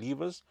of the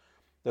believers,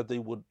 that they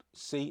would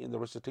say in the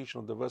recitation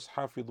of the verse,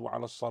 Hafidhu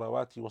ala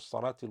salawati was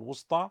salati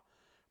al-wusta,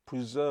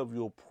 preserve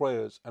your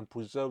prayers and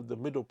preserve the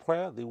middle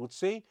prayer. They would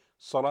say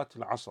Salat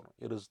al-Asr,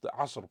 it is the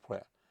Asr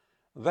prayer.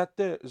 That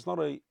there is not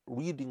a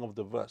reading of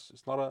the verse.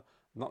 It's not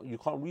you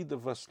can't read the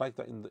verse like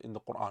that in the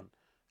Quran.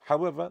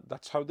 However,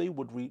 that's how they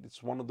would read.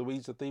 It's one of the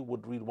ways that they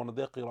would read, one of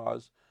their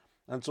qira'as.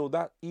 And so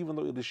that, even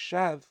though it is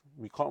shadh,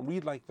 we can't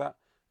read like that,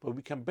 but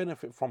we can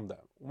benefit from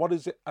that. What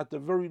is it? At the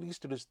very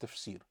least, it is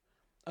tafsir.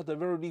 At the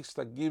very least,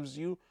 that gives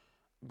you,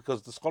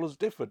 because the scholars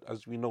differed,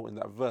 as we know in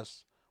that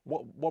verse,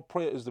 what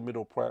prayer is the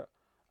middle prayer?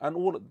 And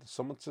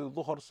someone said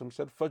dhuhr, some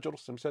said fajr,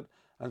 some said,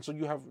 and so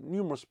you have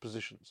numerous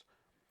positions.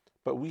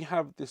 But we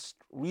have this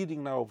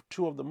reading now of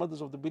two of the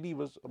mothers of the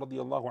believers,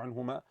 radiallahu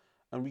anhuma,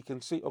 and we can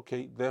say,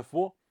 okay,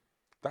 therefore,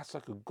 that's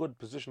like a good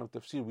position of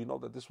tafsir. We know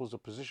that this was a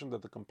position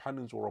that the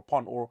companions were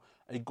upon, or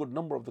a good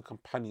number of the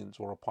companions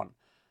were upon,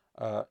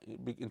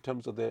 in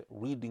terms of their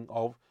reading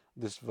of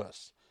this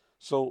verse.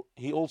 So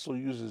he also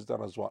uses that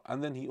as well.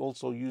 And then he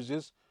also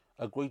uses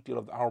a great deal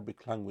of the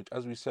Arabic language.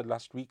 As we said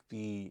last week,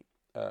 the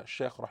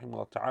Shaykh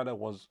rahimahullah ta'ala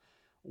was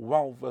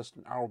well versed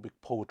in Arabic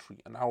poetry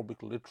and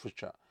Arabic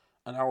literature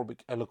and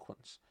Arabic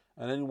eloquence.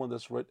 And anyone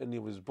that's read any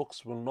of his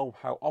books will know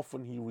how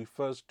often he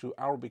refers to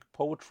Arabic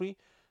poetry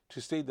to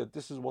say that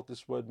this is what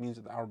this word means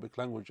in the Arabic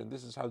language, and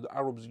this is how the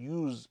Arabs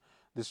use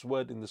this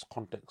word in this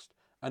context.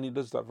 And he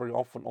does that very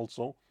often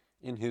also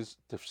in his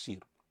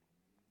tafsir,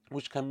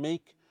 which can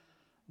make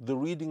the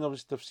reading of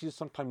his tafsir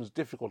sometimes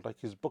difficult,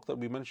 like his book that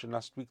we mentioned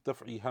last week,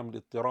 Daf'i Hamd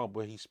al-Ittirab,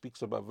 where he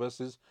speaks about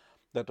verses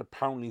that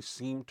apparently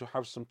seem to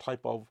have some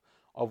type of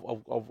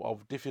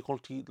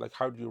difficulty, like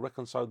how do you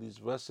reconcile these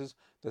verses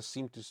that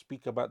seem to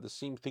speak about the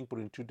same thing but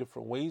in two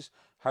different ways?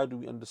 How do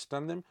we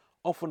understand them?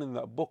 Often in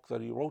that book that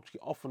he wrote, he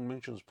often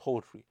mentions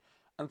poetry.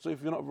 And so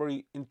if you're not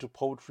very into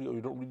poetry, or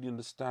you don't really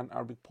understand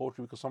Arabic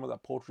poetry, because some of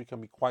that poetry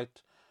can be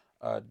quite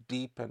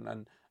deep,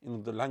 and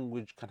the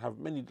language can have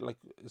many, like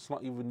it's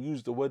not even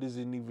used, the word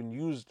isn't even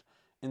used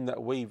in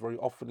that way very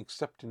often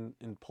except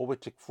in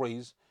poetic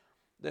phrase,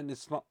 then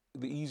it's not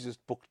the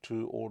easiest book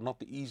to, or not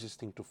the easiest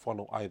thing to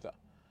follow either.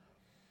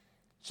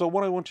 So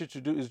what I wanted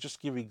to do is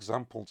just give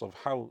examples of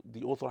how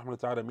the author Rahmah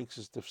Ta'ala makes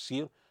his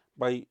tafsir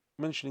by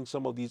mentioning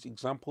some of these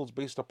examples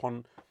based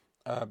upon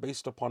some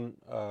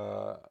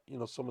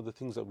of the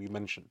things that we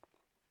mentioned.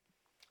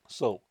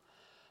 So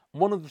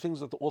one of the things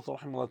that the author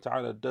Rahmah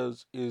Ta'ala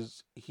does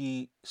is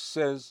he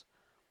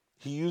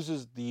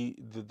uses the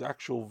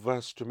actual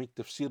verse to make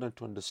tafsir and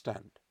to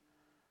understand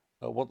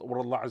what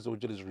Allah Azza wa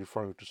Jalla is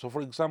referring to. So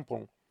for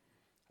example,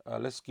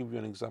 let's give you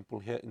an example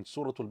here in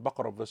Surah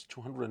Al-Baqarah verse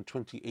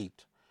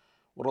 228,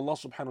 where Allah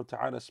subhanahu wa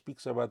ta'ala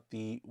speaks about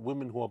the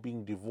women who are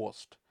being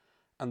divorced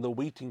and the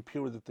waiting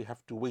period that they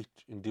have to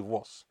wait in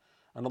divorce.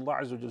 And Allah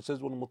Azza wa Jalla says,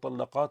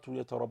 وَالْمُطَلَّقَاتُ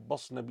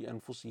يَتَرَبَّصْنَ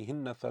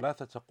بِأَنفُسِهِنَّ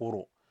ثَلَاثَةَ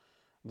قُرُوء.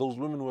 Those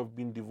women who have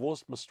been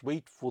divorced must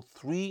wait for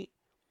 3,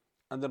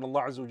 and then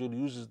Allah Azza wa Jalla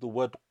uses the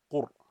word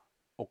qur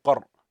or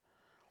qar.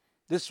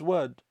 This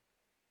word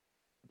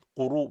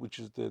quru, which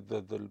is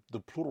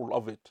the plural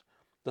of it,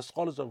 the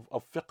scholars of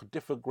fiqh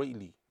differ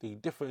greatly. They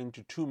differ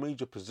into two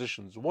major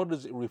positions. What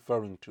is it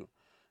referring to?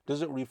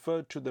 Does it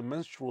refer to the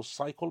menstrual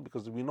cycle?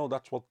 Because we know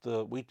that's what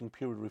the waiting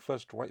period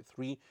refers to, right?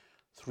 Three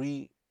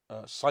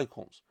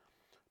cycles.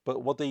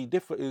 But what they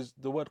differ is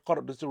the word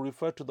qar. Does it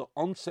refer to the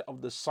onset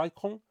of the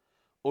cycle,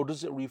 or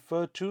does it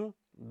refer to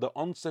the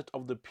onset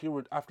of the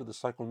period after the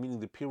cycle, meaning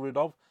the period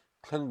of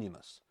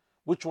cleanliness?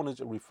 Which one is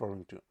it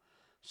referring to?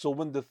 So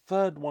when the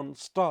third one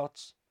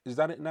starts, is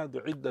that it now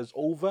the iddah is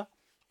over,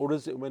 or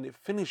is it when it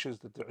finishes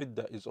that the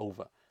iddah is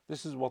over?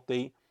 This is what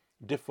they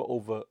differ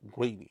over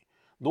greatly.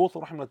 The author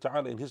Rahimah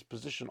Ta'ala, in his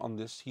position on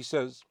this, he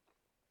says,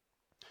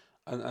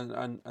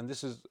 and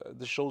this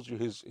shows you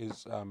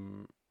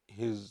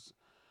his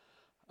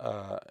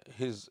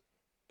his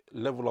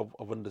level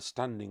of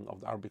understanding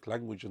of the Arabic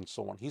language and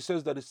so on. He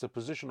says that it's the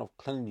position of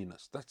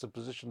cleanliness. That's the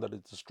position that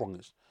is the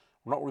strongest.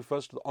 Not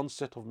refers to the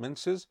onset of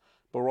menses,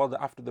 but rather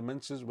after the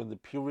menses when the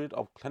period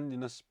of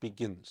cleanliness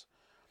begins.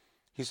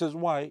 He says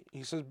why?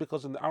 He says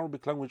because in the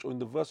Arabic language or in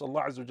the verse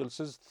Allah Azza wa Jal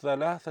says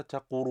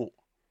ثلاثة قروء.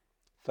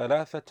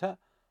 ثلاثة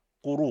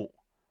قروء.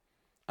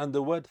 And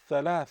the word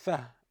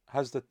ثلاثة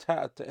has the ta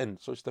at the end,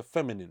 so it's the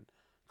feminine.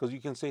 Because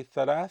you can say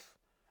ثلاث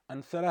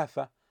and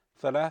ثلاثة.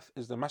 ثلاث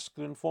is the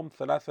masculine form,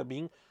 ثلاثة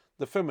being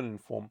the feminine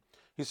form.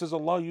 He says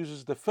Allah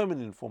uses the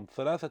feminine form,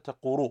 ثلاثة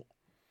قروء.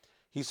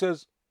 He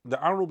says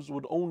the Arabs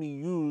would only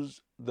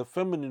use the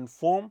feminine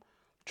form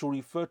to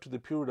refer to the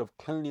period of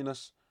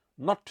cleanliness,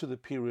 not to the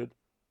period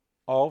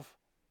of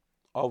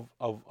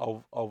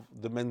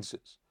the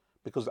menses.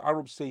 Because the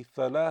Arabs say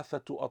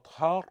ثلاثة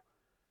أطهار,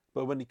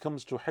 but when it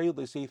comes to hayd,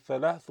 they say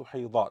ثلاث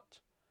حيضات.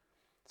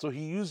 So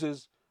he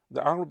uses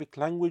the Arabic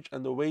language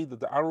and the way that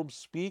the Arabs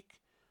speak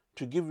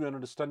to give you an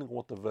understanding of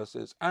what the verse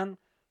is. And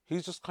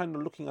he's just kind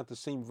of looking at the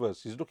same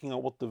verse. He's looking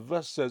at what the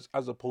verse says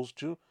as opposed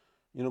to,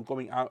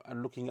 going out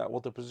and looking at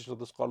what the position of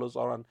the scholars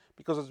are. And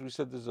because, as we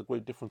said, there's a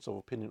great difference of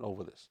opinion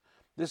over this.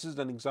 This is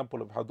an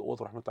example of how the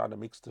author rahmatullah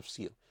makes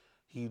tafsir.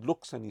 He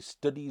looks and he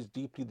studies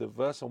deeply the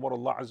verse and what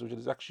Allah Azza wa Jalla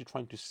is actually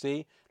trying to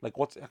say, like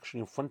what's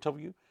actually in front of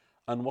you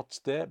and what's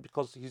there,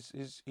 because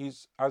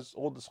he's as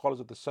all the scholars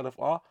of the Salaf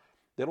are,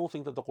 they don't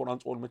think that the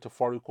Quran's all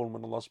metaphorical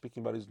when Allah is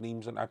speaking about His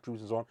names and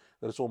attributes and so on,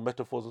 that it's all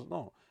metaphors.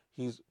 No,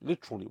 He's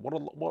literally,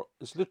 what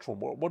is literal?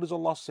 What is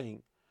Allah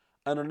saying?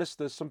 And unless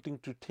there's something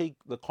to take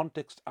the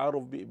context out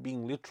of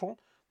being literal,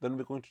 then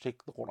we're going to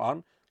take the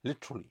Quran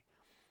literally.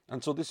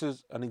 And so this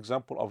is an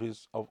example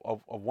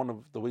of one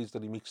of the ways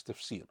that he makes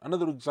tafsir.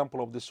 Another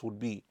example of this would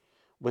be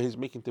where he's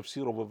making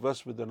tafsir of a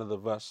verse with another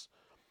verse.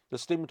 The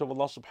statement of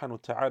Allah subhanahu wa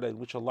ta'ala in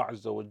which Allah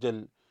Azza wa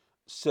Jal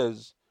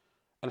says,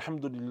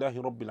 Alhamdulillahi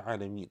Rabbil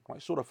Alameen, right?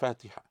 Surah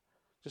Fatiha.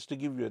 Just to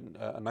give you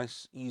a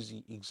nice,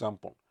 easy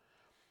example.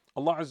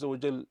 Allah Azza wa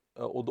Jal,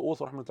 or the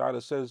author rahmatullahi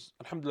ta'ala says,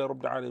 Alhamdulillah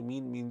Rabbil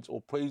Alameen means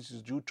all praise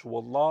is due to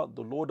Allah,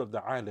 the Lord of the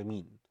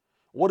Alameen.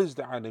 What is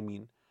the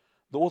Alameen?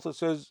 The author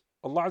says,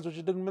 Allah Azza wa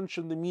Jal didn't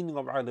mention the meaning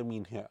of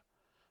Alameen here.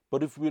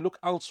 But if we look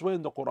elsewhere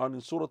in the Quran,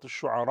 in Surah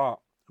Al-Shu'ara,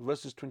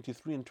 verses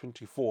 23 and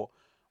 24,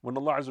 when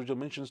Allah Azza wa Jal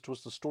mentions to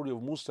us the story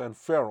of Musa and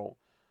Pharaoh,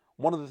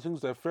 one of the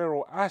things that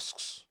Pharaoh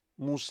asks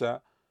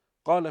Musa,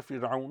 قال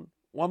فرعون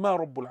وما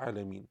رب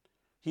العالمين.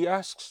 He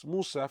asks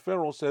Musa,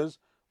 Pharaoh says,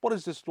 what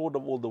is this Lord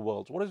of all the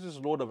worlds? What is this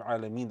Lord of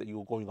Alameen that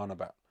you're going on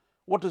about?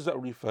 What does that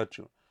refer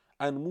to?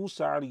 And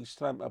Musa alayhi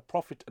salam, a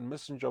prophet and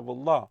messenger of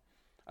Allah,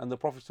 and the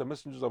prophets and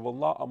messengers of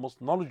Allah are most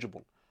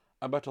knowledgeable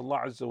about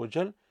Allah Azza wa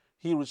Jal,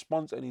 he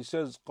responds and he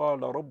says,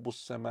 قال رب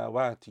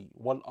السماوات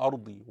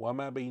والأرض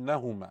وما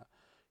بينهما.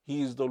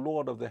 He is the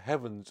Lord of the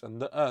heavens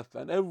and the earth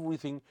and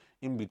everything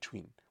in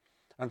between.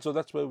 And so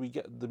that's where we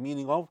get the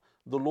meaning of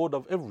the Lord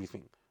of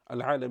everything.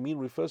 Al-Alameen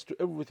refers to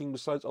everything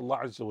besides Allah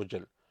Azza wa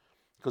Jal.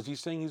 Because he's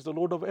saying he's the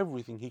Lord of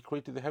everything. He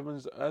created the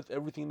heavens, the earth,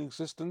 everything in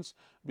existence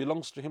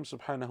belongs to him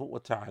subhanahu wa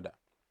ta'ala.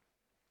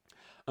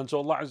 And so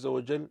Allah Azza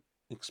wa Jal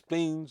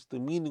explains the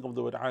meaning of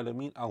the word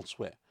Alameen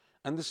elsewhere.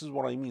 And this is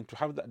what I mean, to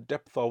have that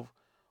depth of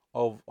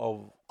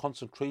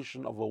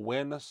concentration, of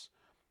awareness.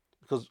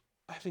 Because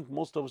I think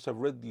most of us have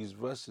read these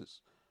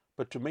verses.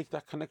 But to make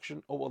that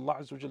connection, oh, Allah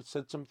Azza wa Jal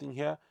said something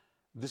here,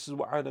 this is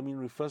what Alameen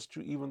refers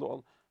to, even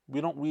though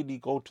we don't really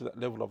go to that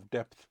level of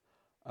depth.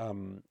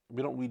 And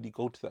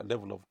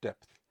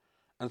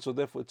so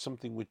therefore it's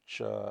something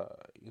which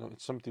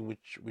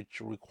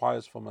which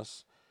requires from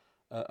us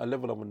a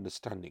level of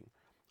understanding.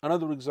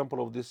 Another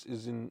example of this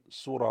is in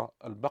Surah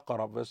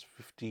Al-Baqarah verse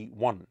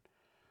 51,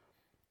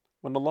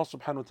 when Allah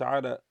subhanahu wa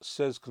ta'ala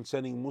says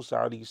concerning Musa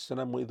alayhi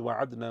salam, وَإِذْ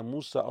وَعَدْنَا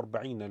مُوسَى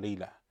 40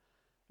 لَيْلَةً,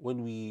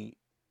 when we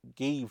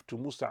gave to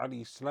Musa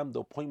alayhi salam the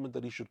appointment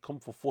that he should come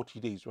for 40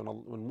 days.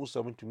 When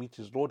Musa went to meet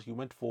his Lord, he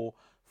went for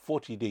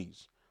 40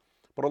 days.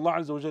 But Allah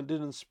Azza wa Jalla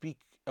didn't speak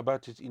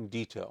about it in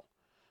detail.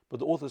 But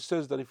the author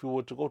says that if we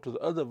were to go to the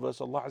other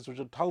verse, Allah Azza wa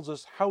Jalla tells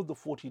us how the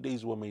 40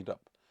 days were made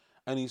up.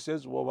 And he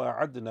says,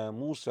 وَوَعَدْنَا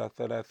مُوسَى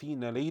 30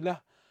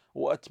 لَيْلَةً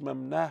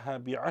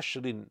وَأَتْمَمْنَاهَا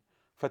بِعَشْرٍ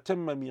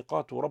فَتَمَّ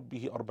مِيقَاتُ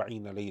رَبِّهِ 40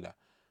 لَيْلَةً.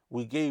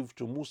 We gave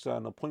to Musa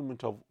an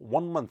appointment of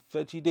 1 month,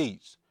 30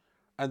 days.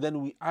 And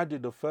then we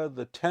added a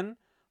further 10,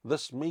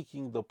 thus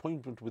making the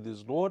appointment with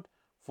his Lord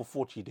for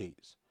 40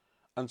 days.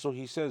 And so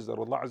he says that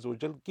Allah Azza wa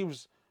Jal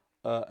gives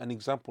an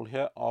example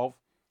here of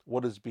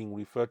what is being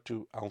referred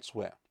to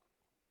elsewhere.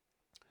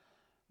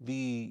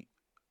 The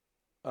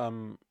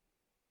author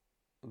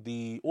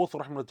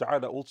rahmatullahi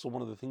ta'ala, also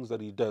one of the things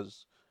that he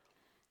does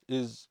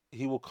is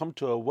he will come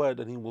to a word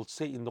and he will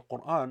say in the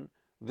Quran,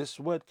 this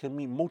word can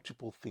mean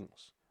multiple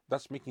things.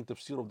 That's making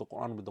tafsir of the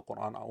Quran with the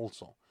Quran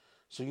also.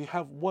 So you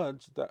have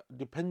words that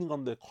depending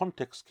on their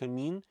context can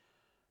mean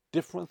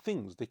different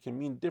things. They can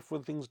mean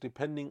different things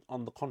depending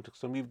on the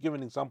context. And we've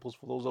given examples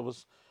for those of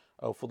us,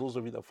 for those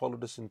of you that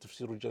followed us in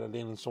Tafsir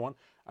al-Jalalain and so on.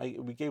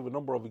 We gave a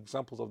number of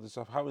examples of this,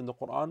 of how in the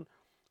Quran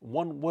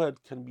one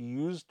word can be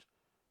used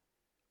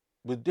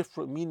with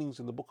different meanings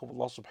in the book of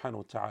Allah subhanahu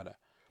wa ta'ala.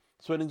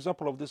 So an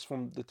example of this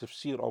from the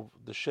tafsir of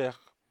the Shaykh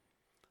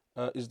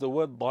is the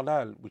word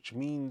dalal, which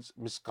means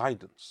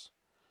misguidance.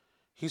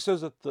 He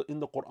says that in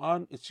the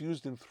Quran it's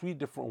used in three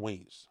different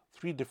ways.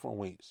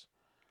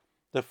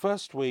 The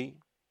first way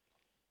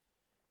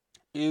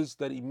is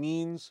that it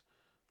means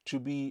to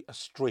be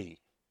astray.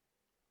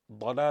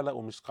 Dalala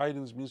or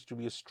misguidance means to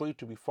be astray,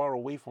 to be far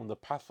away from the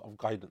path of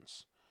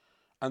guidance.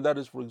 And that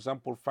is, for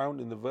example, found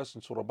in the verse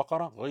in Surah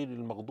Baqarah, غَيْرِ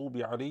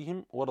الْمَغْضُوبِ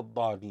عَلَيْهِمْ وَلَا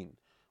الضَّالِينَ.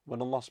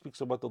 When Allah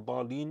speaks about the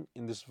Daleen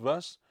in this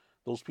verse,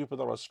 those people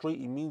that are astray,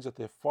 it means that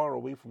they're far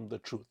away from the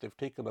truth. They've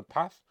taken a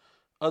path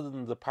other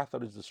than the path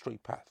that is the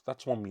straight path.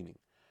 That's one meaning.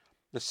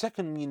 The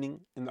second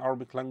meaning in the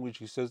Arabic language,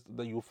 he says,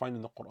 that you will find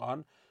in the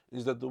Quran,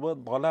 is that the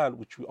word dalal,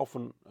 which we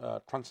often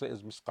translate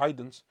as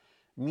misguidance,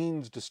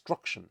 means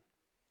destruction.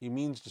 It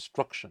means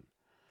destruction.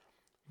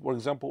 For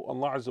example,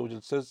 Allah Azza wa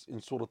Jal says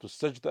in Surah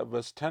Al-Sajdah,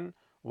 verse 10,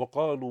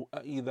 وَقَالُوا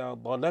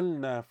أَإِذَا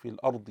ضَلَلْنَا فِي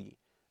الْأَرْضِ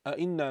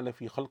أَإِنَّا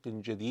لَفِي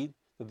خَلْقٍ جَدِيدٍ.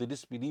 That the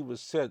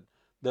disbelievers said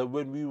that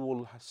when we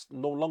will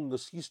no longer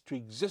cease to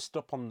exist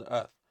upon the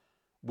earth,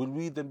 will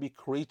we then be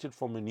created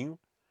from anew?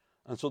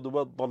 And so the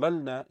word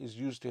dalalna is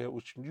used here,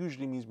 which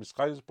usually means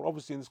misguidance, but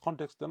obviously in this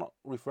context they're not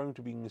referring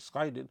to being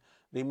misguided.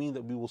 They mean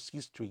that we will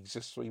cease to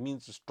exist. So it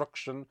means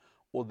destruction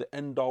or the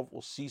end of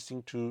or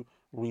ceasing to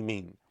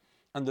remain.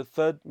 And the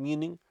third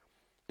meaning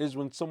is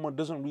when someone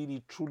doesn't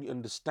really truly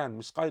understand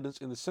misguidance,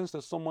 in the sense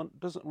that someone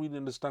doesn't really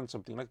understand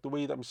something, like the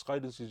way that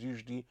misguidance is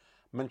usually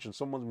mentioned.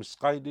 Someone's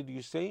misguided,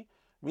 you say,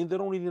 I mean they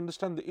don't really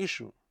understand the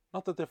issue.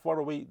 Not that they're far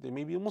away, they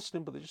may be a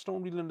Muslim, but they just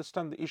don't really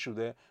understand the issue.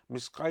 They're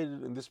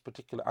misguided in this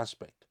particular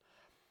aspect.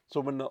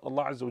 So when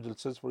Allah Azza wa Jal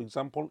says, for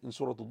example, in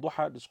Surah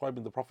Al-Duha,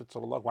 describing the Prophet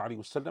sallallahu alaihi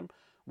wasallam,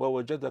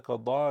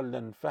 وَوَجَدَكَ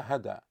ضَالًا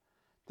فَهَدَى,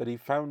 that he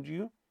found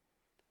you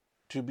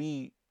to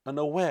be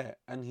unaware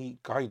and he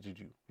guided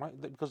you,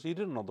 right? Because he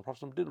didn't know, the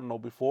Prophet didn't know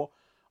before.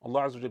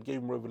 Allah Azza wa Jal gave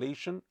him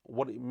revelation,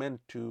 what it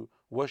meant to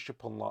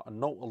worship Allah and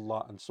know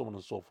Allah and so on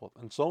and so forth.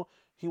 And so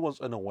he was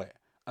unaware.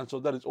 And so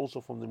that is also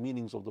from the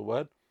meanings of the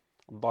word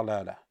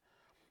dalala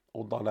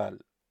or dalal.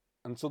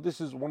 And so this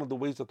is one of the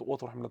ways that the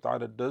author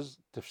rahimahullah does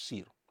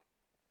tafsir.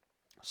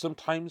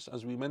 Sometimes,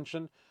 as we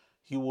mentioned,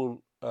 he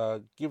will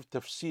give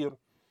tafsir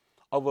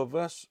of a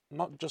verse,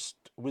 not just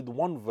with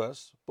one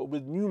verse, but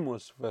with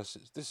numerous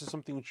verses. This is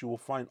something which you will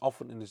find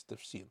often in his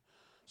tafsir.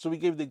 So we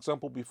gave the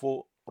example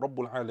before,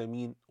 Rabbul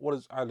Alameen. What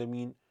is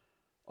Alameen?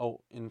 Oh,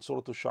 in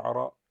Surah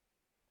Al-Shu'ara,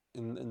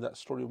 in that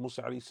story of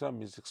Musa alayhi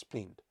salam, is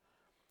explained.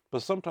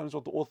 But sometimes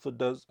what the author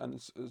does, and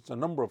it's a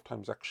number of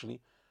times actually,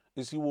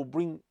 is he will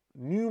bring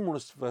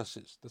numerous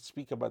verses that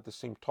speak about the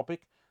same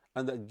topic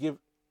and that give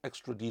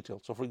extra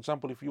detail. So for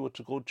example, if you were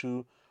to go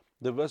to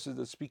the verses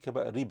that speak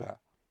about riba,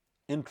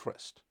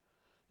 interest,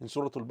 in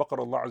Surah Al-Baqarah,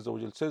 Allah Azza wa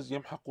Jal says,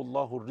 يَمْحَقُ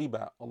اللَّهُ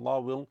الرِّبَى.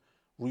 Allah will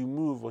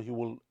remove, or He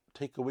will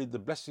take away the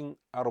blessing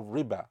out of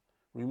riba,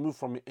 remove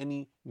from it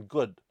any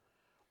good.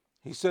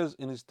 He says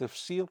in his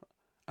tafsir,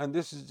 and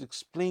this is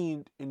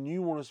explained in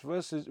numerous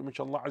verses in which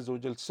Allah Azza wa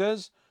Jal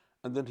says,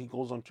 and then he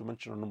goes on to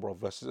mention a number of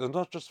verses. And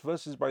not just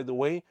verses, by the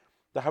way,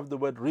 that have the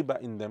word riba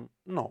in them.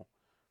 No.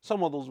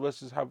 Some of those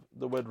verses have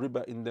the word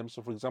riba in them.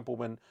 So for example,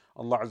 when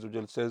Allah Azza wa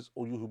Jal says,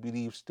 "O you who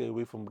believe, stay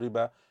away from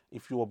riba.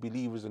 If you are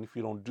believers and if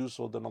you don't do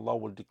so, then Allah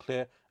will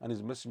declare and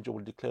His Messenger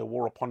will declare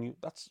war upon you."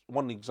 That's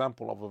one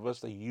example of a verse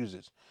that He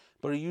uses.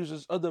 But He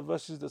uses other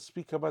verses that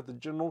speak about the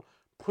general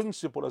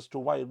principle as to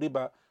why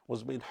riba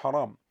was made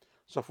haram.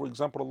 So for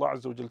example, Allah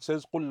Azza wa Jal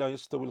says, قُلْ لَا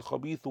يَسْتَوِي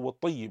الْخَبِيثُ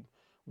وَالطَّيِّبُ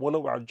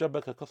وَلَوْ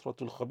أَعْجَبَكَ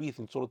كَثْرَةُ الْخَبِيثِ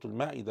in Surah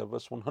Al-Ma'idah,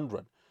 verse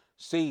 100.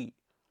 Say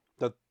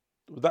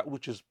that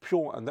which is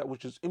pure and that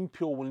which is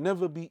impure will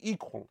never be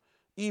equal,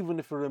 even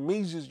if it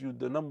amazes you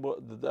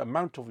the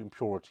amount of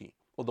impurity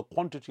or the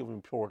quantity of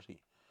impurity.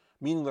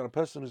 Meaning that a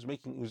person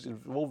who's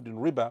involved in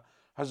riba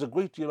has a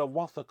great deal of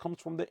wealth that comes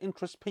from their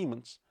interest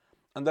payments,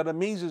 and that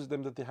amazes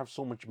them that they have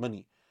so much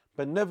money.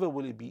 But never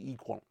will it be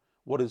equal.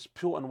 What is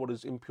pure and what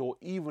is impure,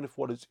 even if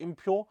what is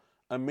impure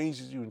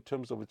amazes you in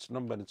terms of its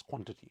number and its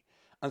quantity.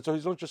 And so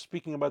he's not just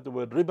speaking about the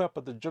word riba,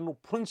 but the general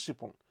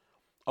principle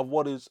of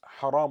what is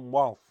haram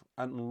wealth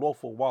and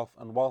unlawful wealth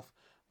and wealth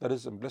that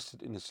is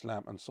unblessed in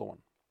Islam and so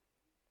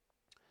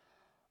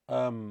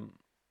on.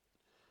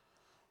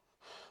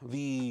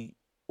 The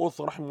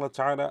author rahimahullah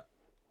ta'ala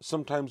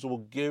sometimes will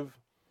give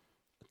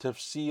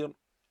tafsir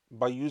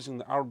by using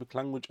the Arabic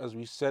language, as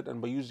we said,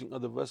 and by using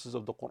other verses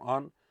of the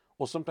Quran,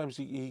 or sometimes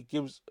he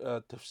gives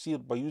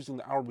tafsir by using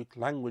the Arabic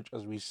language,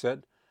 as we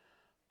said,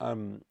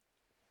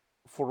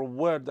 for a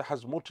word that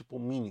has multiple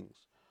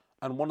meanings.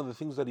 And one of the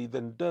things that he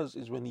then does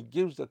is when he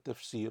gives that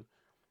tafsir,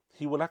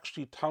 he will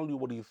actually tell you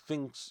what he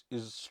thinks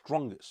is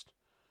strongest.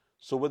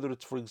 So whether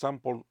it's for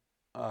example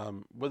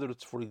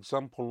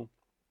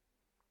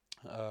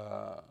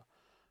that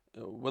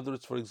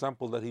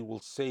he will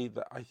say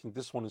that I think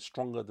this one is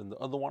stronger than the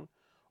other one,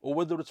 or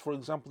whether it's for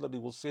example that he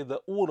will say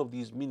that all of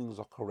these meanings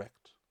are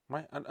correct,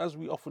 right? And as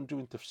we often do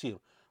in tafsir,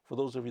 for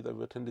those of you that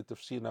have attended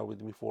tafsir now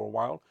with me for a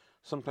while,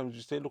 sometimes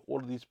you say, look, all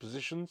of these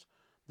positions,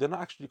 they're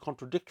not actually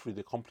contradictory,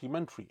 they're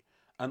complementary.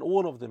 and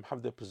all of them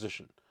have their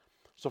position.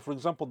 So for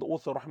example, the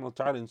author rahimahullah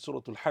ta'ala in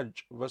Surah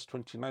Al-Hajj, verse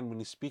 29, when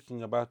he's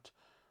speaking about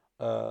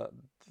uh,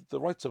 the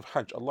rites of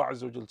Hajj, Allah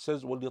Azza wa Jal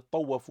says,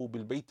 وَلْيَطَّوَّفُوا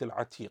بِالْبَيْتِ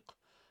الْعَتِيقِ,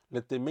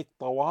 let them make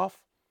tawaf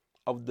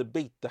of the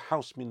Bayt, the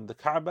house, meaning the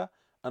Kaaba,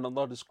 and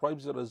Allah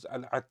describes it as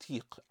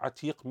Al-Atiq.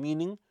 Atiq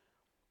meaning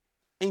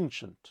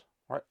ancient,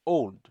 right?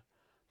 Old.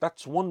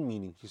 That's one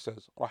meaning, he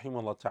says,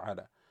 rahimahullah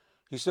ta'ala.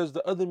 He says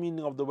the other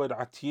meaning of the word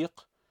Atiq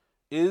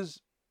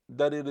is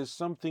that it is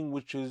something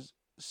which is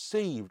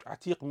saved.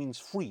 Atiq means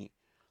free,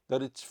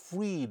 that it's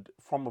freed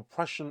from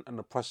oppression and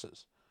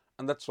oppressors.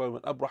 And that's why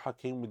when Abraha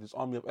came with his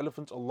army of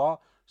elephants, Allah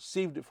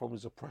saved it from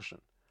his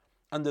oppression.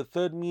 And the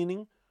third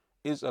meaning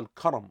is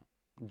Al-Karam,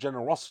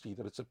 generosity,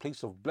 that it's a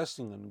place of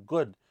blessing and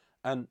good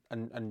and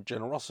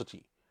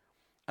generosity.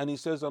 And he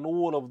says, and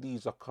all of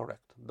these are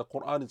correct. The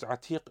Quran is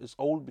Atiq, is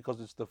old because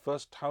it's the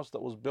first house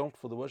that was built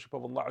for the worship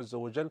of Allah Azza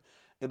wa Jal.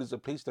 It is a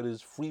place that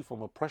is free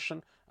from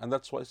oppression, and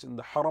that's why it's in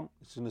the Haram,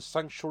 it's in the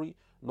sanctuary.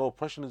 No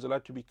oppression is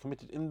allowed to be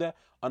committed in there,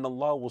 and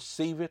Allah will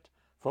save it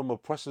from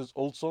oppressors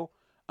also.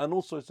 And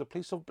also it's a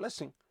place of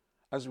blessing,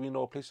 as we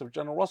know, a place of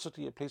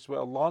generosity, a place where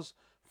Allah's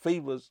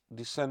favors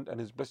descend and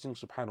His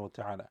blessings subhanahu wa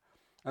ta'ala.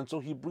 And so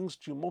he brings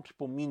to you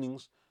multiple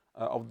meanings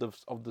of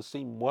the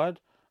same word,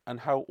 and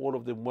how all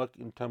of them work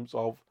in terms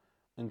of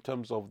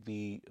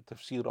the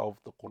tafsir of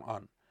the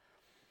Quran.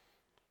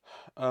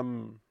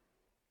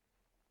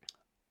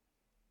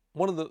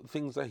 One of the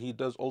things that he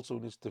does also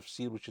in his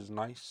tafsir, which is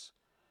nice,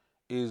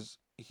 is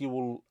he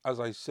will, as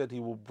I said, he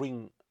will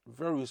bring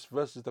various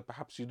verses that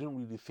perhaps you didn't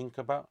really think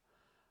about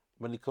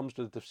when it comes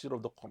to the tafsir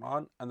of the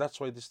Quran, and that's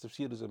why this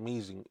tafsir is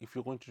amazing. If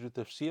you're going to do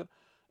tafsir,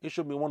 it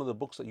should be one of the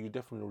books that you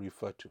definitely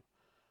refer to.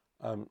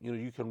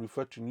 You can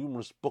refer to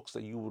numerous books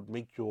that you would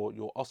make your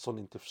asl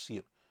in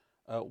tafsir.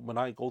 When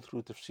I go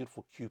through tafsir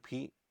for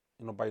QP,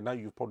 by now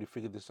you've probably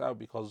figured this out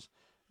because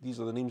these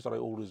are the names that I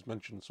always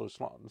mention. So it's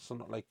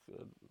not like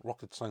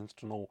rocket science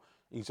to know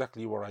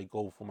exactly where I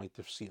go for my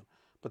tafsir.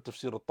 But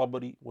tafsir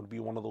al-Tabari would be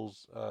one of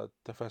those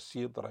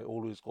tafsir that I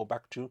always go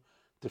back to.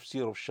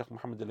 Tafsir of Sheikh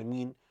Muhammad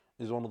al-Amin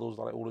is one of those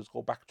that I always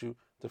go back to.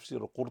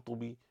 Tafsir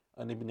al-Qurtubi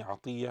and Ibn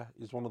Atiyah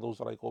is one of those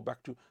that I go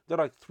back to. There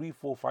are like 3,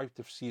 4, 5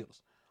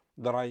 tafsirs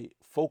that I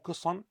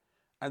focus on,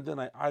 and then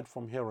I add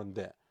from here and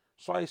there.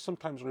 So I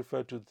sometimes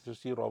refer to the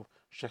tafsir of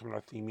Shaykh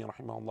al-Uthaymeen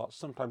rahimahullah,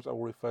 sometimes I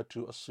will refer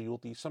to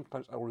as-Suyuti,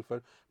 sometimes I will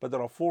refer, but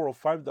there are 4 or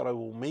 5 that I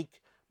will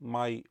make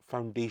my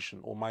foundation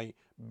or my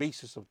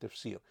basis of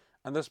tafsir.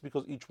 And that's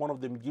because each one of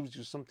them gives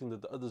you something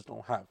that the others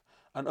don't have.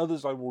 And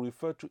others I will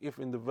refer to if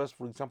in the verse,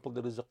 for example,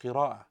 there is a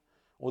qira'ah,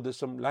 or there's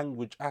some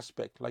language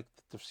aspect, like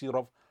the tafsir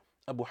of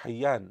Abu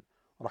Hayyan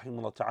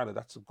rahimahullah ta'ala.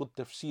 That's a good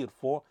tafsir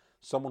for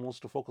someone who wants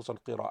to focus on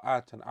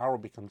qira'at and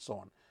Arabic and so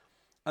on.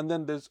 And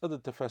then there's other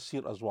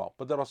tafsir as well.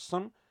 But there are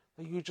some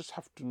that you just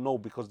have to know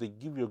because they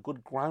give you a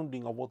good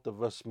grounding of what the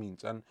verse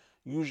means. And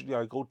usually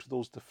I go to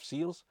those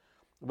tafsirs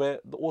where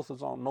the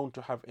authors aren't known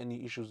to have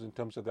any issues in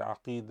terms of their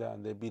aqidah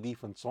and their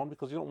belief and so on,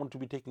 because you don't want to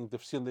be taking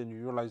tafsir and then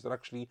you realize that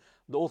actually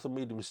the author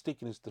made a mistake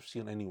in his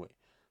tafsir anyway.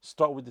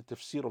 Start with the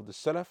tafsir of the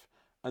Salaf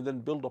and then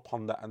build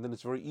upon that. And then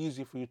it's very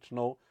easy for you to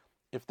know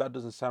if that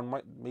doesn't sound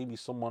right, maybe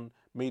someone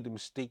made a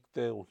mistake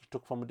there or he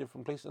took from a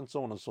different place and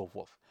so on and so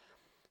forth.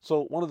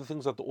 So one of the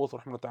things that the author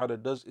rahimahullah ta'ala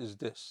does is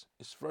this.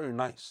 It's very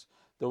nice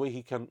the way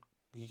he can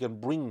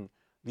bring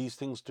these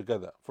things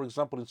together. For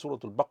example, in Surah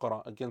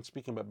Al-Baqarah, again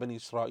speaking about Bani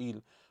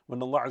Israel,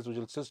 when Allah Azza wa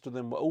Jal says to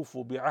them,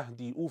 وَأَوْفُوا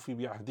بِعَهْدِي أُوفِ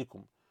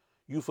بِعَهْدِكُمْ,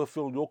 you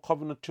fulfill your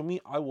covenant to me,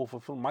 I will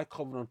fulfill my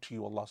covenant to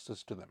you, Allah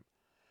says to them.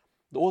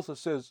 The author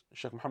says,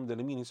 Shaykh Muhammad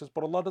al-Amin, he says,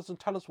 but Allah doesn't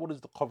tell us what is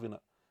the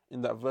covenant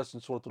in that verse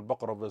in Surah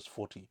Al-Baqarah, verse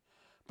 40.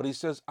 But he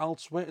says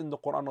elsewhere in the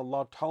Quran,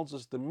 Allah tells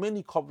us the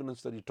many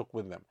covenants that He took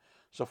with them.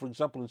 So for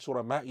example, in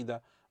Surah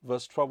Ma'idah,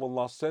 verse 12,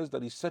 Allah says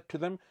that He said to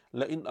them,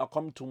 لَإِنْ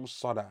أَقَمْتُمُ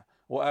الصَّلَاةَ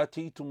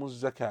وَآتَيْتُمُ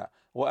الزَّكَاةَ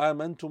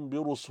وَآمَنْتُمْ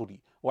بِرُسُلِي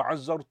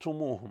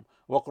وَعَزَّرْتُمُوهُمْ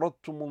وَقْرَضْتُمُ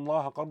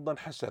اللَّهَ قَرْضًا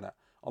حَسَنًا.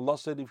 Allah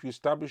said, if you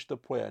establish the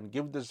prayer and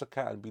give the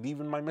zakah and believe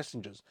in my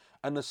messengers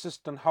and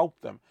assist and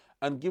help them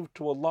and give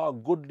to Allah a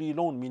goodly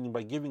loan, meaning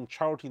by giving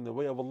charity in the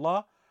way of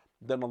Allah,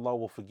 then Allah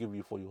will forgive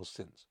you for your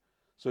sins.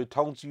 So it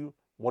tells you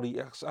what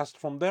He asked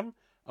from them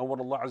and what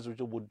Allah Azza wa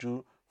Jalla would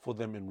do for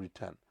them in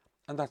return.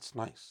 And that's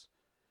nice.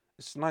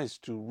 It's nice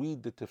to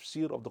read the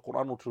tafsir of the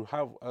Quran or to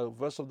have a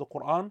verse of the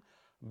Quran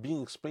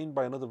being explained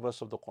by another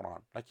verse of the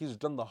Quran. Like He's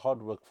done the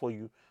hard work for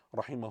you,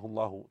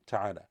 rahimahullahu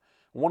ta'ala.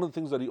 One of the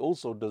things that He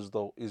also does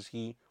though is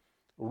He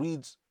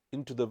reads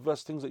into the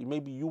verse things that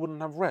maybe you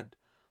wouldn't have read.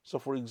 So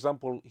for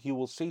example, He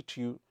will say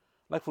to you,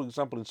 like for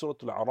example in Surah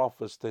Al-A'raf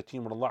verse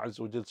 13, when Allah Azza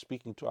wa Jalla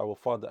speaking to our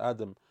father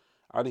Adam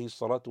alayhi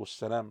salatu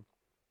wassalam,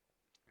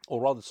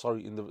 or rather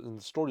sorry, in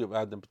the story of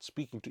Adam, but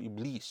speaking to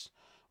Iblis,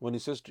 when He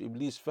says to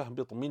Iblis,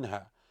 فَهْبِطْ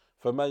مِنْهَا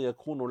فَمَا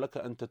يَكُونُ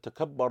لَكَ أَن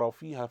تَتَكَبَّرَ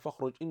فِيهَا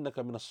فَخْرُجْ إِنَّكَ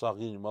مِنَ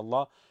الصَّاغِرِينَ.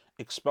 Allah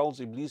expels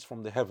Iblis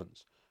from the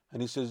heavens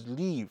and He says,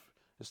 leave.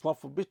 It's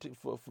not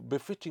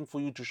befitting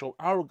for you to show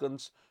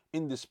arrogance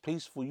in this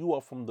place, for you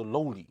are from the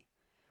lowly.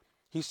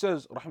 He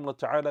says, rahimahullah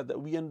ta'ala, that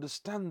we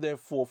understand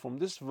therefore from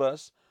this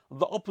verse,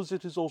 the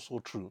opposite is also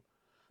true.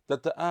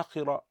 that the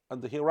akhirah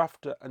and the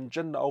hereafter and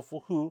Jannah are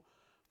for who?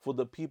 For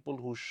the people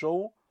who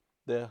show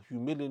their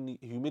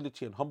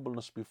humility and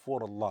humbleness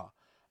before Allah,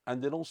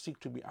 and they don't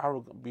seek to be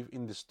arrogant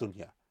in this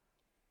dunya.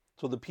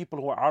 So the people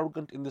who are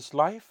arrogant in this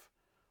life,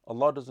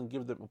 Allah doesn't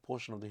give them a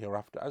portion of the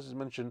hereafter. As is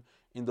mentioned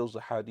in those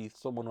hadith,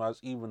 someone who has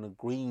even a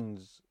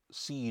grain's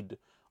seed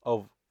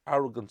of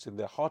arrogance in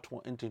their heart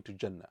will enter into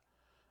Jannah.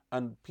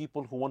 And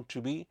people who want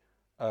to be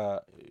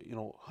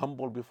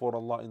humble before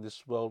Allah in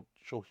this world,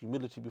 show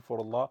humility before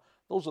Allah,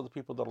 those are the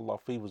people that Allah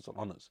favors and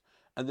honors.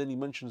 And then He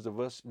mentions the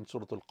verse in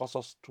Surah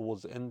Al-Qasas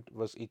towards the end,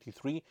 verse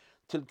 83,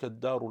 تِلْكَ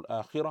الدَّارُ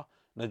الْآخِرَةِ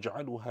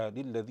نَجْعَلُهَا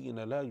لِلَّذِينَ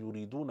لَا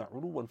يُرِيدُونَ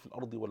عُلُوًّا فِي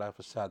الْأَرْضِ وَلَا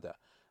فَسَادًا.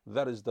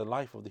 That is the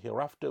life of the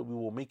hereafter. We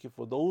will make it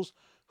for those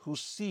who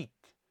seek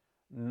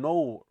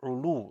no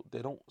ulu.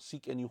 They don't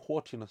seek any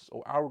haughtiness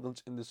or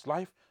arrogance in this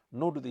life,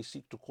 nor do they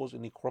seek to cause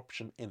any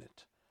corruption in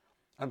it.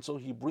 And so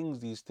He brings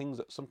these things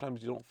that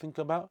sometimes you don't think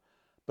about,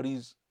 but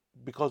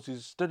because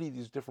he's studied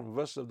these different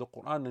verses of the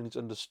Quran and he's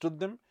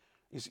understood them,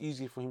 it's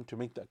easy for him to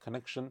make that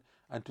connection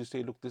and to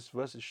say, look, this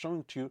verse is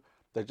showing to you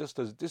that just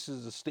as this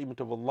is the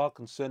statement of Allah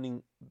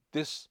concerning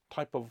this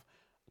type of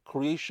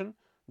creation,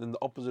 then the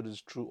opposite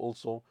is true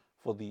also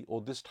for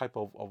this type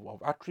of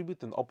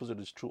attribute, then the opposite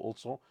is true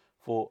also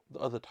for the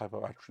other type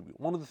of attribute.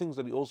 One of the things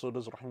that he also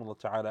does, rahimahullah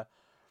ta'ala,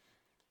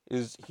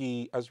 is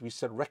he, as we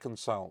said,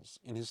 reconciles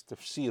in his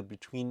tafsir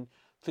between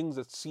things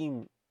that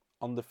seem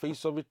on the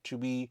face of it to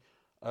be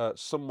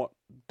somewhat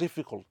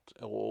difficult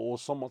or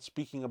somewhat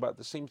speaking about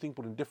the same thing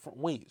but in different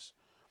ways.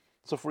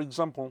 So for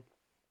example,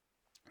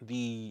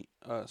 the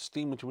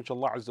statement in which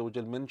Allah Azza wa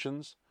Jal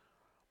mentions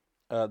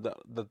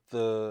that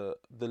the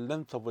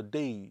length of a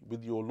day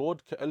with your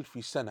Lord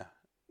ka'alfi sana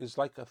is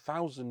like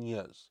 1,000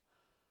 years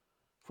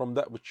from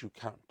that which you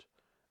count.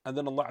 And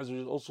then Allah Azza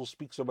wa Jal also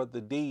speaks about the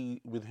day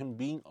with Him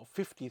being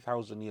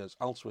 50,000 years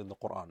elsewhere in the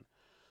Quran.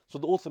 So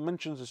the author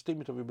mentions the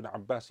statement of Ibn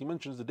Abbas. He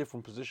mentions the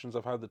different positions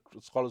of how the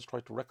scholars try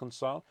to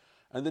reconcile.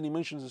 And then he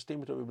mentions the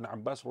statement of Ibn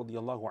Abbas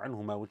radiallahu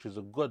anhuma, which is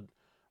a good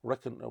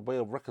way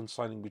of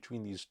reconciling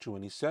between these two.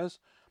 And he says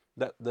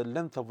that the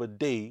length of a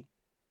day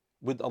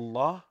with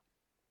Allah,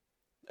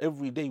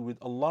 every day with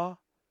Allah,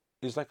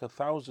 is like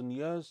 1,000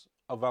 years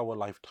of our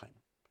lifetime.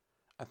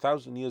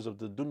 1,000 years of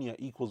the dunya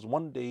equals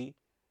one day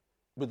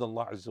with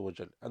Allah Azza wa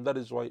Jal. And that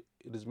is why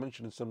it is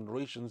mentioned in some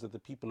narrations that the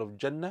people of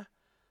Jannah,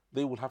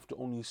 they will have to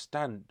only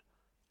stand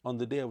on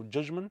the day of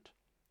judgment,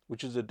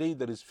 which is a day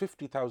that is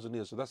 50,000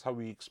 years. So that's how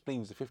he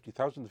explains the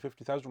 50,000. The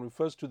 50,000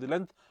 refers to the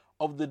length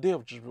of the day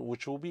of judgment,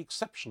 which will be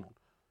exceptional.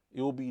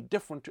 It will be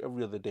different to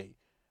every other day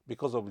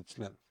because of its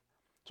length.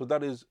 So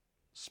that is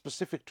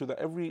specific to that.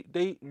 Every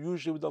day,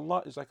 usually with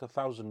Allah, is like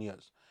 1,000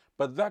 years.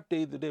 But that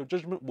day, the day of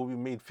judgment, will be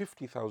made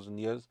 50,000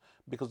 years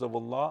because of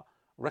Allah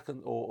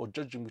or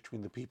judging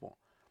between the people.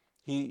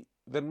 He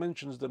then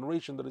mentions the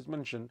narration that is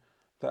mentioned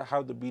that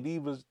how the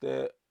believers,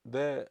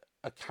 their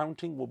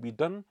accounting will be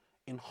done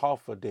in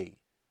half a day.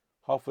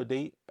 Half a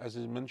day, as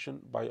is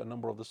mentioned by a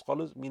number of the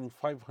scholars, meaning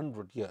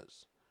 500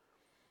 years.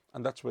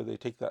 And that's where they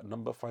take that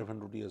number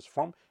 500 years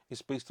from.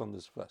 It's based on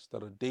this verse,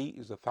 that a day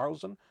is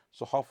 1,000,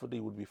 so half a day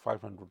would be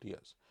 500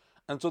 years.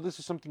 And so this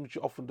is something which he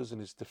often does in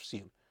his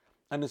tafsir.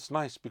 And it's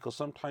nice because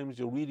sometimes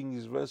you're reading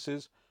these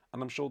verses,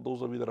 and I'm sure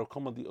those of you that have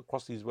come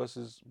across these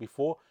verses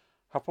before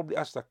have probably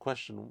asked that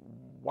question,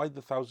 why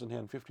the 1,000 here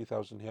and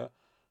 50,000 here?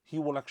 He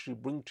will actually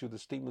bring to you the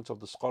statements of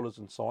the scholars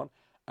and so on,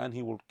 and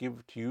he will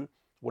give to you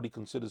what he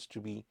considers to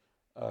be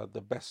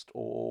the best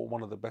or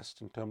one of the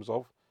best in terms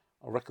of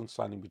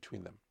reconciling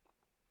between them.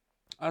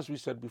 As we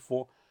said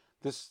before,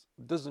 this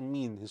doesn't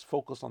mean his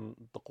focus on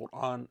the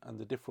Quran and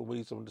the different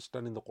ways of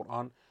understanding the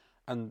Quran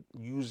and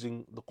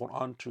using the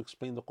Quran to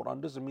explain the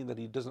Quran doesn't mean that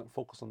he doesn't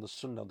focus on the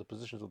Sunnah, the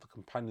positions of the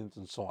companions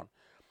and so on.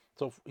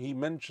 So he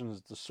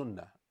mentions the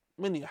Sunnah.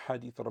 Many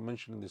hadith are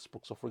mentioned in this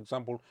book. So for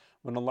example,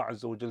 when Allah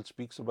Azza wa Jal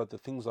speaks about the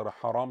things that are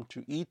haram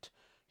to eat,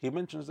 He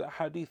mentions the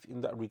hadith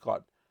in that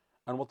regard.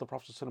 And what the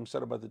Prophet ﷺ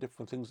said about the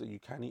different things that you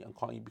can eat and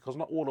can't eat. Because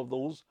not all of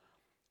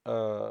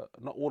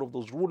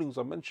those rulings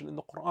are mentioned in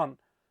the Quran.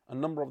 A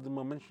number of them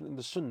are mentioned in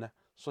the Sunnah.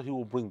 So He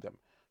will bring them.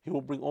 He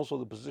will bring also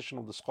the position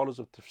of the scholars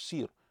of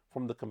tafsir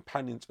from the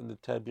companions and the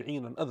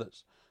tabi'een and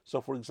others.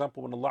 So for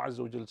example, when Allah Azza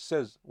wa Jal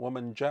says,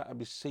 وَمَنْ جَاءَ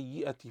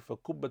بِالسَّيِّئَةِ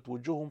فَكُبَّتْ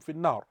وُجُوهُمْ فِي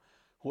النَّارِ,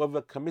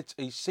 whoever commits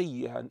a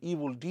sayyah, an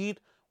evil deed,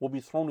 will be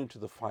thrown into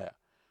the fire.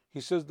 He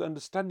says the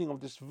understanding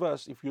of this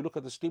verse, if you look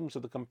at the statements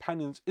of the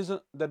companions,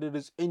 isn't that it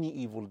is any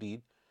evil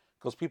deed,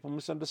 because people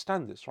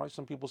misunderstand this, right?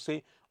 Some people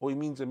say, oh, it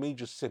means a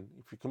major sin.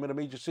 If you commit a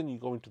major sin, you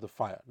go into the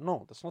fire.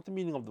 No, that's not the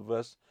meaning of the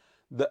verse.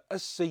 The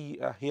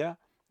as-sayyah here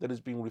that is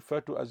being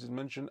referred to, as is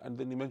mentioned, and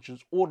then he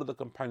mentions all of the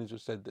companions who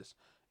said this.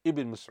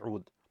 Ibn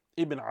Mas'ud,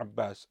 Ibn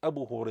Abbas,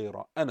 Abu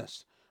Hurairah,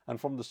 Anas, and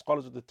from the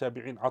scholars of the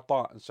Tabi'in,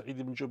 Ata and Sa'id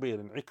ibn Jubair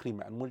and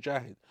Ikrimah and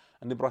Mujahid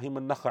and Ibrahim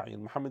al-Nakha'i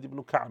and Muhammad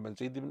ibn Ka'ab and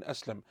Zayd ibn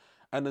Aslam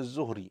and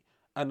al-Zuhri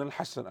and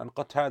al-Hasan and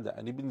Qatada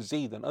and Ibn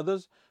Zayd and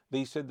others,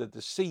 they said that the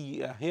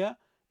sayyah here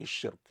is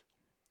shirk.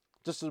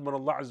 Just as when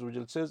Allah Azza wa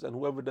Jal says, and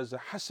whoever does a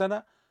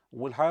hasana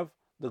will have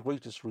the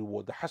greatest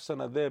reward. The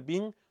hasana there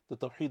being the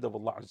tawheed of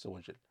Allah Azza wa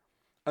Jal.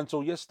 And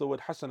so, yes, the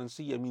word Hasan and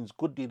Sayya means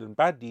good deed and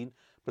bad deed,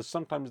 but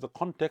sometimes the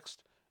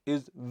context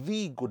is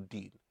the good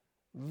deed,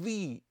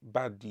 the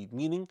bad deed,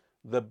 meaning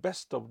the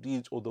best of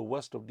deeds or the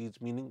worst of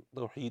deeds, meaning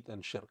Tawheed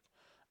and Shirk.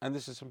 And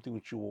this is something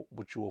which you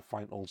will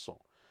find also.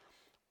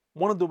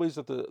 One of the ways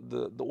that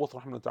the author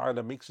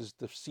Ta'ala makes his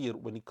tafsir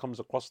when he comes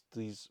across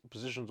these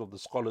positions of the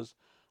scholars,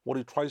 what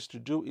he tries to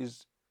do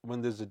is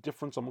when there's a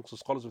difference amongst the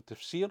scholars of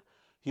tafsir,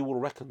 he will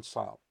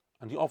reconcile.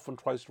 And he often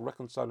tries to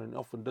reconcile and he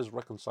often does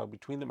reconcile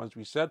between them. As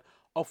we said,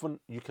 often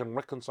you can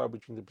reconcile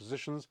between the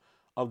positions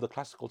of the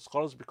classical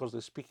scholars because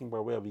they're speaking by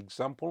way of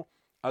example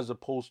as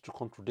opposed to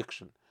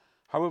contradiction.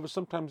 However,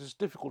 sometimes it's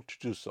difficult to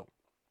do so.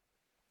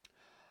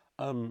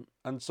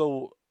 And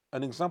so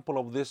an example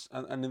of this,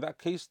 and in that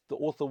case, the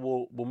author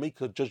will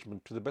make a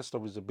judgment to the best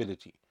of his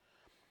ability.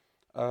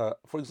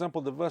 For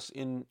example, the verse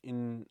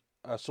in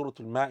Surah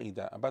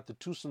Al-Ma'idah about the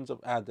two sons of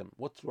Adam,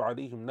 وَاتْلُ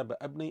عَلَيْهِمْ نَبَأَ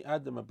أَبْنَيْ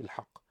آدَمَ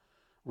بِالْحَقِّ,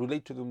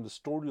 relate to them the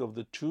story of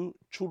the two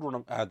children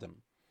of Adam.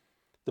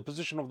 The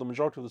position of the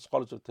majority of the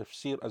scholars of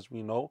tafsir, as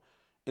we know,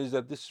 is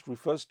that this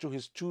refers to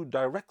his two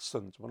direct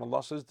sons. When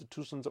Allah says the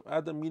two sons of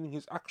Adam, meaning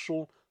his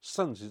actual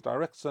sons, his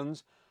direct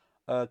sons,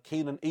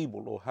 Cain and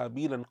Abel, or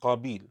Habil and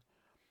Qabil.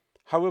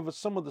 However,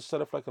 some of the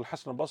Salaf, like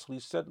Al-Hasan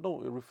al-Basri, said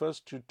no, it refers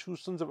to two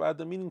sons of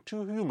Adam, meaning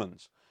two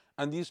humans.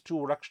 And these two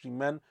were actually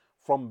men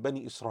from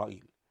Bani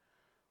Israel.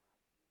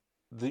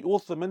 The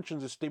author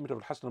mentions the statement of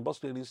Al-Hasan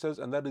al-Basri and he says,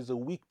 and that is a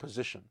weak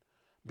position.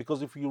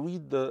 Because if you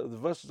read the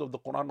verses of the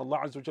Quran,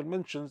 Allah Azza wa Jal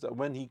mentions that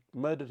when he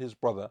murdered his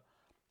brother,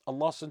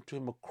 Allah sent to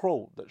him a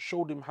crow that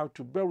showed him how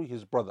to bury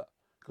his brother.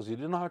 Because he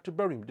didn't know how to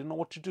bury him, he didn't know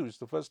what to do. It's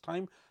the first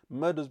time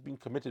murder has been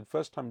committed,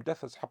 first time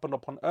death has happened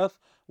upon earth.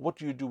 What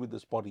do you do with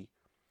this body?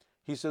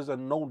 He says,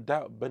 and no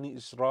doubt Bani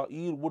Israel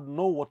would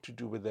know what to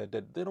do with their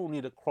dead. They don't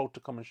need a crow to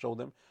come and show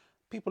them.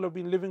 People have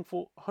been living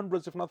for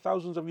hundreds, if not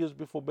thousands of years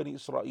before Bani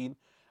Israel.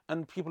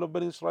 And people of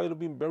Bani Israel have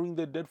been burying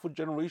their dead for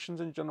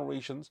generations and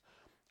generations.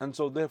 And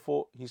so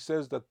therefore, he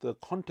says that the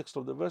context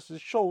of the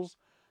verses shows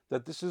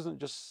that this isn't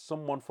just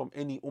someone from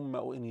any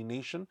ummah or any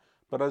nation,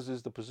 but as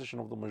is the position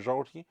of the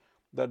majority,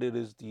 that it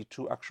is the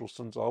two actual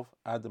sons of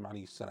Adam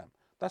alayhi salam.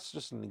 That's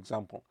just an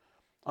example.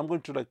 I'm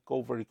going to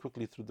go very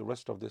quickly through the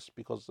rest of this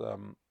because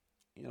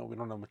we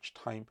don't have much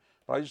time,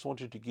 but I just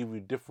wanted to give you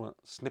different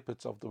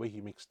snippets of the way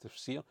he makes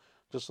tafsir,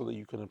 just so that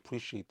you can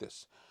appreciate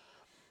this.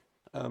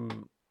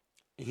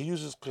 He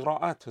uses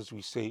qira'at,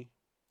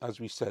 as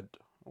we said,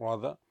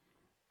 rather.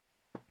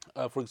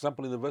 For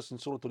example, in the verse in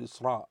Surah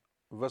Al-Isra,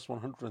 verse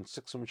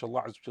 106, in which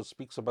Allah Azza wa Jalla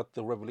speaks about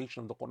the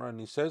revelation of the Quran, and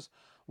He says,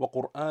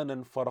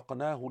 وَقُرْآنًا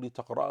فَرَقْنَاهُ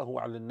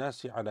لِتَقْرَأَهُ عَلَى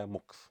النَّاسِ عَلَى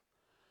مُكْثٍ.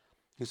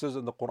 He says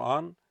that the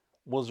Quran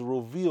was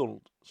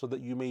revealed so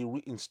that you may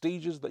in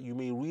stages that you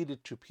may read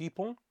it to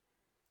people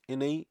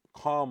in a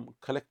calm,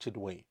 collected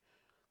way.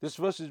 This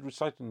verse is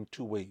recited in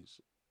two ways.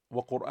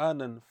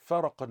 وَقُرْآنًا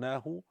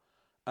فَرَقْنَاهُ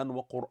and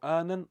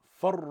وَقُرْآنًا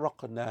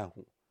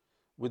فَرَّقْنَاهُ.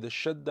 With the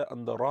shadda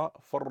and the ra,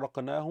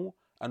 فَرَّقْنَاهُ,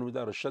 and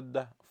without a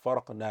shadda,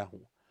 فَرَقْنَاهُ.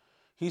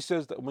 He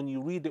says that when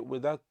you read it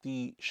without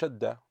the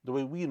shadda, the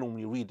way we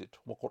normally read it,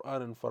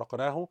 وَقُرْآنًا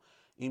فَرَقْنَاهُ,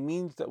 it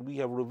means that we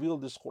have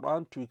revealed this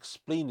Quran to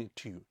explain it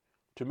to you,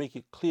 to make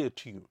it clear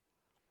to you,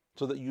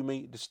 so that you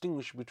may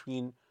distinguish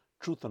between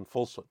truth and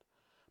falsehood.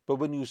 But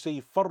when you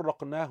say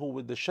فَرَّقْنَاهُ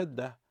with the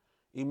shadda,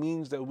 it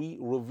means that we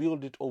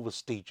revealed it over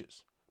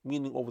stages,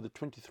 meaning over the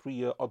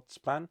 23-year odd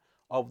span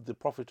of the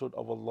prophethood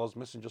of Allah's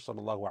Messenger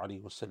sallallahu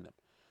alaihi wasallam.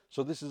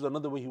 So this is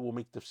another way he will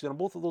make tafsir. And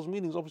both of those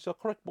meanings obviously are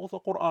correct, both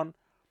are Quran.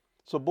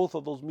 So both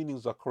of those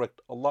meanings are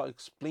correct. Allah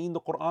explained the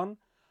Quran,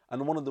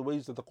 and one of the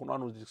ways that the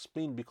Quran was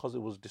explained because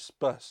it was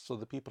dispersed. So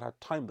the people had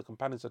time, the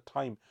companions had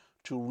time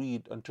to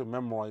read and to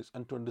memorize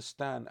and to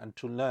understand and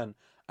to learn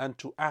and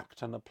to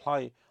act and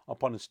apply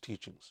upon its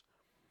teachings.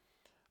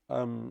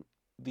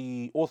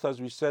 The author,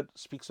 as we said,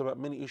 speaks about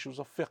many issues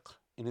of fiqh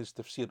in his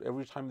tafsir.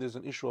 Every time there's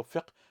an issue of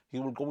fiqh, he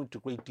will go into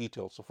great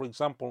detail. So for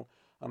example,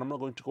 and I'm not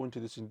going to go into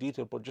this in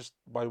detail, but just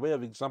by way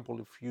of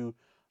example, if you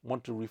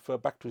want to refer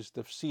back to his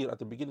tafsir at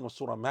the beginning of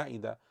Surah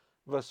Ma'idah,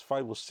 verse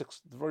 5 or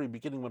 6, the very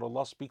beginning when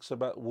Allah speaks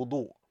about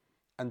wudu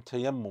and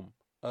tayammum,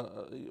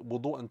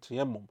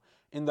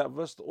 in that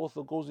verse the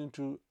author goes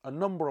into a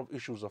number of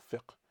issues of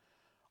fiqh,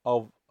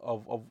 of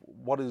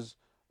what is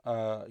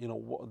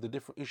the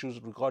different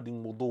issues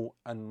regarding wudu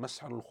and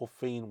mas'al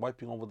al-khuffayn,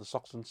 wiping over the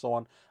socks and so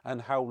on,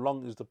 and how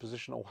long is the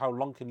position, or how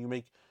long can you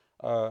make,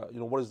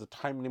 what is the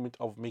time limit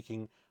of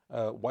making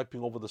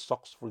wiping over the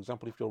socks, for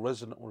example, if you're a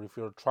resident or if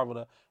you're a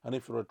traveler, and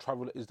if you're a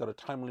traveler, is there a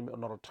time limit or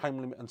not a time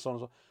limit, and so on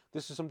and so on.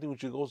 This is something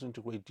which he goes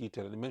into great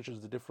detail, and he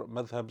mentions the different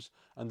madhabs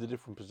and the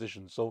different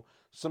positions. So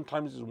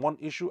sometimes it's one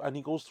issue and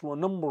he goes through a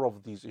number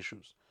of these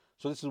issues.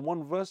 So this is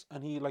one verse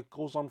and he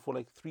goes on for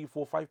 3,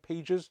 4, 5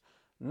 pages,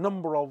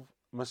 number of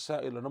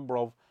masail, a number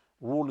of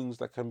rulings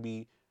that can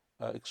be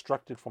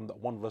extracted from that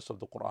one verse of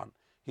the Quran.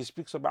 He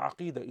speaks about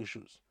aqidah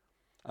issues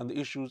and the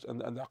issues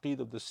and the aqeedah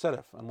of the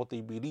Salaf and what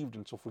they believed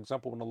in. So for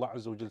example, when Allah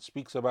Azza wa Jal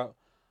speaks about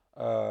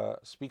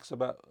speaks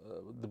about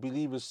the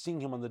believers seeing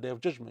him on the day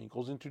of judgment. He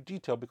goes into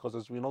detail because,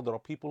 as we know, there are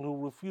people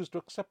who refuse to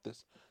accept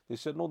this. They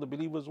said, no, the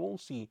believers won't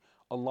see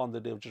Allah on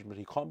the day of judgment.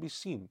 He can't be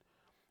seen.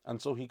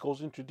 And so he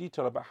goes into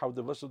detail about how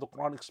the verses of the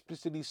Quran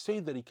explicitly say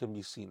that he can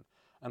be seen,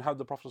 and how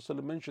the Prophet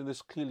ﷺ mentioned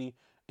this clearly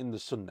in the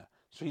Sunnah.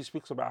 So he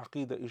speaks about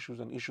Aqidah issues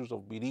and issues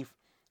of belief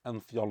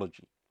and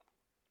theology.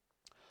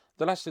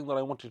 The last thing that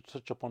I wanted to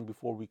touch upon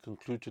before we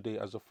conclude today,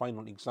 as a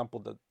final example,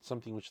 that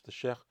something which the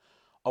Shaykh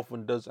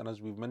often does, and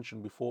as we've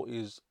mentioned before,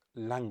 is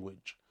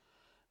language.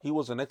 He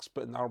was an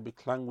expert in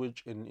Arabic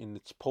language, in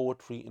its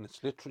poetry, in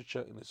its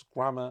literature, in its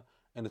grammar,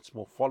 in its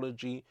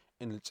morphology,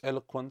 in its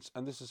eloquence,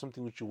 and this is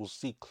something which you will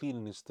see clearly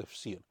in his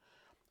tafsir.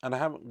 And I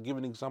haven't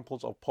given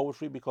examples of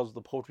poetry because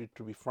the poetry,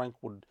 to be frank,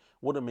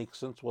 wouldn't make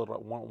sense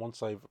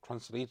once I've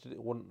translated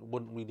it.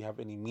 Wouldn't really have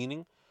any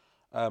meaning.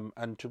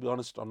 And to be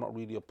honest, I'm not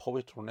really a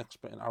poet or an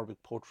expert in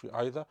Arabic poetry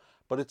either,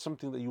 but it's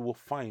something that you will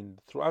find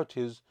throughout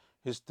his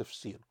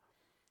tafsir.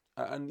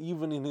 And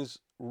even in his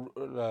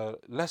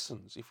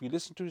lessons, if you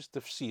listen to his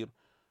tafsir,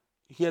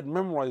 he had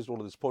memorized all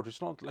of this poetry.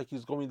 It's not like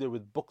he's going there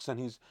with books and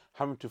he's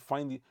having to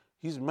find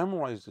he's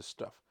memorized this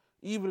stuff.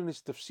 Even in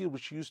his tafsir,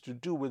 which he used to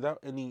do without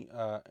any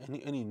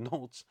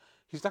notes,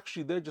 he's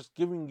actually there just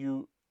giving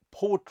you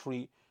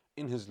poetry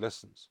in his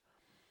lessons.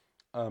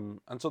 And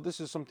so this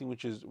is something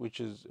which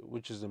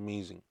is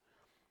amazing.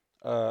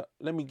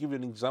 Let me give you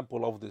an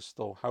example of this,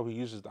 though, how he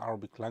uses the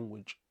Arabic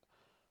language.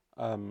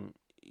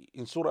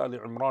 In Surah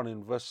Al-Imran,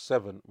 in verse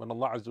 7, when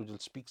Allah Azza wa Jal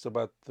speaks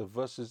about the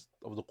verses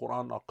of the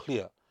Quran are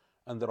clear,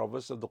 and there are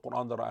verses of the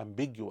Quran that are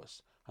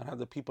ambiguous, and how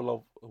the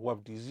people who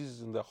have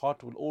diseases in their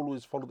heart will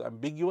always follow the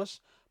ambiguous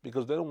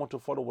because they don't want to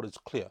follow what is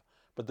clear.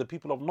 But the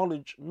people of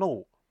knowledge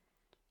know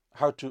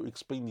how to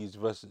explain these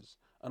verses.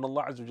 And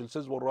Allah Azza wa Jal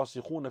says,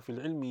 وَالرَّاسِخُونَ فِي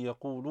الْعِلْمِ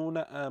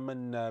يَقُولُونَ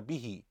آمَنَّا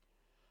بِهِ.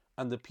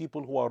 And the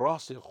people who are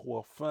rasikh, who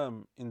are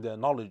firm in their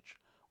knowledge,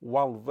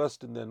 well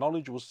versed in their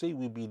knowledge, will say,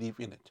 we believe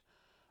in it.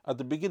 At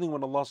the beginning,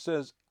 when Allah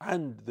says,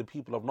 and the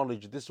people of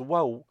knowledge, this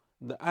wow,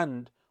 the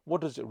and,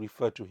 what does it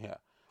refer to here?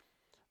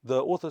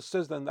 The author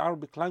says that in the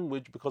Arabic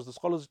language, because the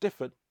scholars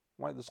differed,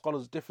 right? The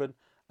scholars differed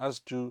as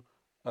to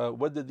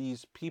whether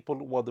these people,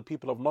 well, the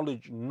people of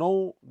knowledge,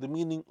 know the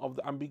meaning of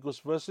the ambiguous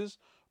verses,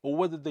 or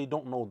whether they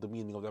don't know the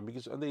meaning of the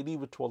ambiguous, and they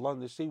leave it to Allah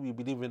and they say, we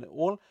believe in it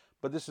all,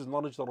 but this is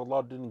knowledge that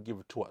Allah didn't give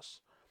it to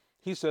us.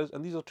 He says,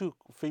 and these are two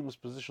famous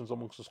positions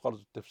amongst the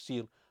scholars of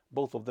tafsir,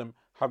 both of them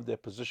have their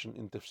position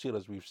in tafsir,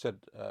 as we've said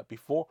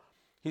before.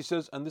 He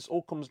says, and this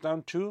all comes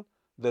down to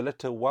the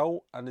letter waw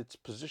and its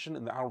position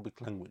in the Arabic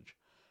language.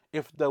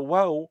 If the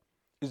waw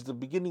is the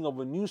beginning of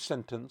a new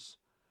sentence,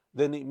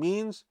 then it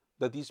means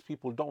that these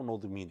people don't know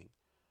the meaning.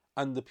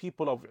 And the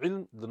people of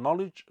ilm,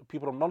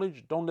 people of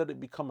knowledge, don't let it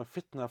become a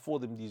fitna for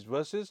them, these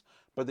verses,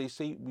 but they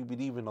say, we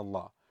believe in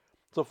Allah.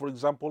 So for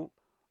example,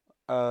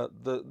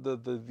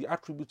 the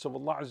attributes of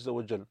Allah Azza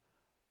wa Jal,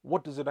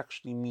 what does it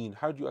actually mean?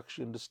 How do you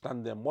actually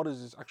understand them? What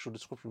is its actual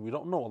description? We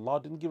don't know. Allah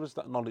didn't give us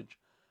that knowledge.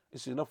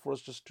 It's enough for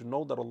us just to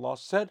know that Allah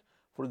said,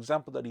 for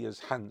example, that He has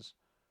hands.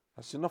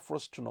 That's enough for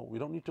us to know. We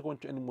don't need to go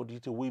into any more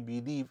detail. We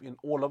believe in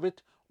all of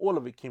it. All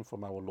of it came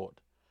from our Lord.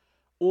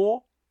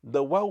 Or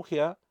the waw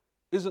here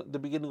isn't the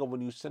beginning of a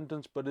new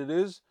sentence, but it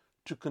is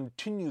to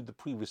continue the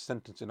previous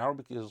sentence. In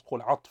Arabic, it is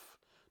called atf,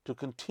 to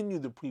continue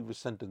the previous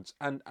sentence.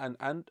 And,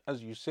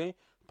 as you say,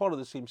 part of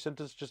the same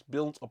sentence just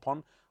builds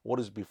upon what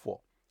is before.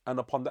 And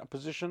upon that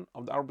position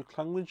of the Arabic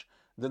language,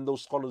 then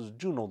those scholars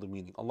do know the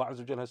meaning. Allah Azza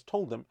wa Jalla has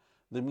told them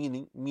the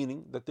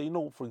meaning that they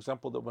know. For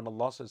example, that when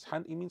Allah says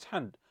hand, it means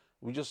hand.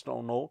 We just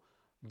don't know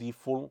the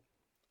full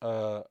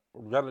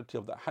reality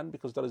of that hand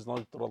because that is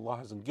knowledge that Allah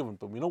hasn't given,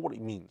 but we know what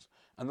it means.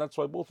 And that's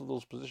why both of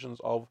those positions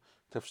of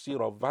tafsir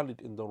are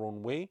valid in their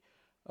own way,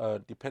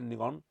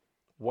 depending on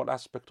what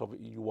aspect of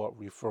it you are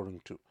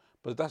referring to.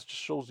 But that just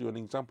shows you an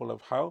example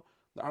of how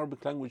the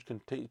Arabic language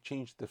can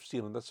change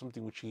tafsir, and that's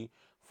something which he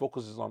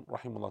focuses on,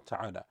 rahimahullah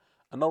ta'ala.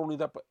 And not only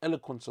that, but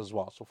eloquence as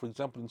well. So for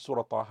example, in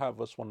Surah Taha,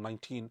 verse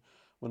 119,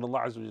 when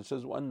Allah Azza wa Jalla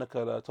says, وَأَنَّكَ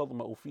لَا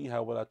تَظْمَأُ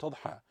فِيهَا وَلَا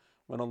تَضْحَى,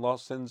 when Allah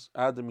sends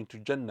Adam into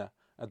Jannah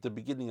at the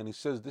beginning, and He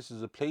says, this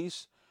is a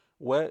place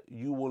where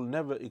you will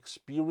never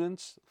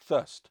experience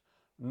thirst,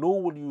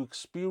 nor will you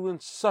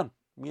experience sun,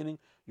 meaning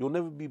you'll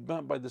never be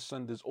burnt by the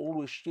sun. There's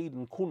always shade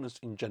and coolness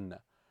in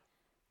Jannah.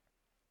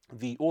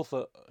 The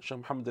author, Shaykh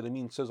Muhammad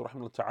al-Amin, says,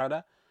 rahimahullah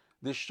ta'ala,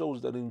 this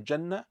shows that in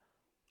Jannah,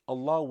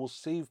 Allah will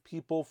save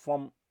people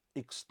from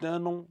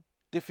external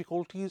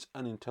difficulties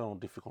and internal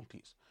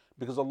difficulties.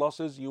 Because Allah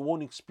says you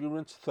won't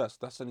experience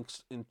thirst. That's an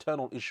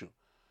internal issue.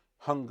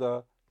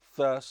 Hunger,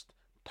 thirst,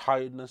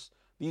 tiredness.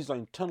 These are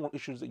internal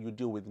issues that you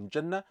deal with in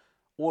Jannah.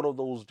 All of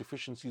those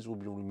deficiencies will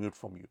be removed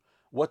from you.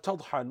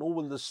 وَتَضْحَى, nor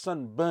will the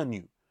sun burn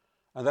you.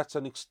 And that's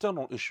an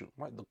external issue,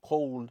 right? The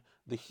cold,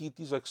 the heat,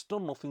 these are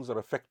external things that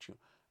affect you.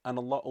 And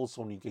Allah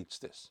also negates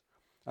this.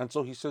 And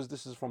so He says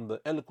this is from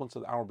the eloquence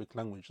of the Arabic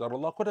language. That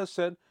Allah could have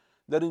said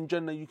that in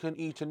Jannah you can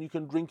eat and you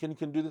can drink and you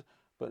can do this.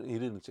 But He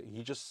didn't say.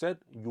 He just said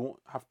you won't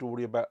have to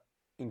worry about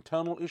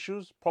internal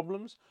issues,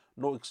 problems,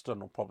 no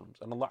external problems.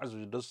 And Allah Azza wa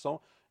Jalla does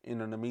so in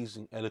an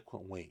amazing,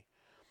 eloquent way.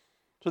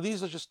 So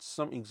these are just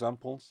some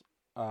examples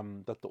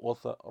that the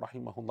author,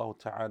 rahimahullah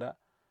ta'ala,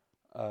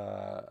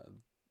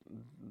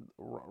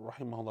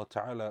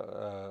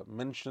 uh,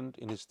 mentioned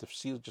in his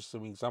tafsir, just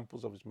some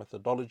examples of his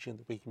methodology and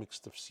the way he makes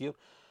tafsir.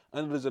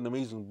 And it is an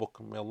amazing book.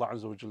 May Allah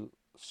Azza wa Jal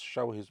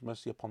shower His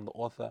mercy upon the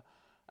author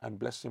and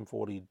bless him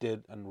for what he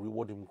did and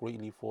reward him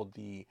greatly for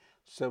the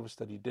service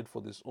that he did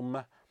for this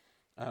ummah.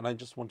 And I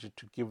just wanted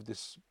to give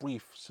this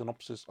brief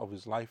synopsis of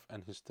his life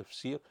and his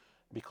tafsir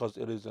because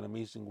it is an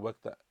amazing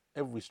work that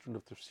every student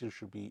of tafsir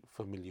should be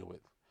familiar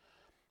with.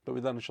 But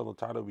with that, inshallah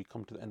ta'ala, we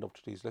come to the end of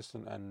today's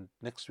lesson, and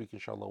next week,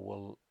 inshallah,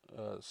 we'll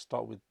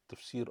start with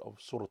tafsir of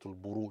Surah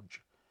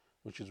Al-Buruj,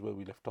 which is where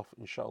we left off,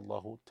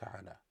 inshallah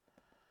ta'ala.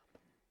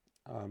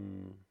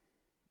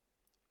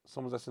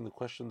 Someone's asking the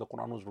question, the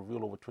Quran was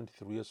revealed over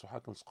 23 years, so how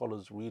can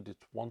scholars read it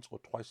once or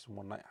twice in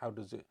one night? How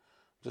does it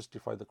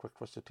justify the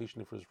correct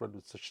recitation if it is read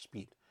with such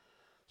speed?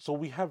 So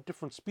we have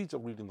different speeds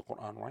of reading the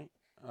Quran, right?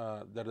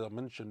 That are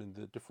mentioned in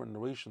the different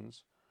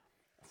narrations.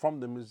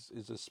 From them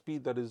is a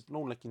speed that is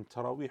known like in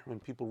Taraweeh when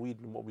people read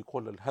in what we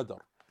call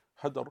al-hadar.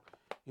 Hadar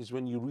is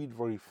when you read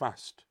very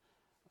fast.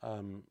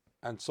 And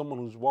someone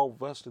who's well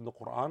versed in the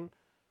Quran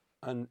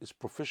and is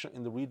proficient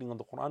in the reading of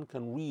the Quran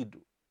can read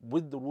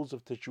with the rules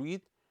of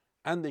tajweed,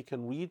 and they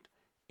can read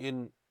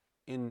in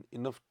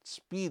enough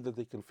speed that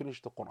they can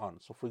finish the Quran.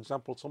 So for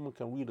example, someone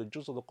can read a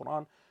juz of the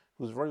Quran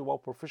who's very well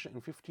proficient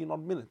in 15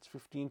 odd minutes,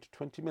 15 to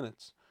 20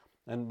 minutes.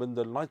 And when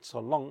the nights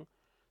are long,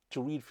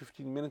 to read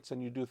 15 minutes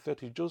and you do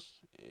 30 juz,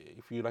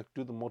 if you like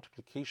do the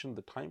multiplication,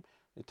 the time,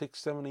 it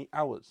takes 7-8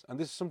 hours. And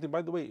this is something,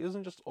 by the way, it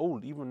isn't just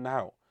old, even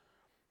now.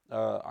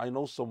 I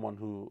know someone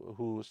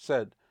who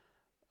said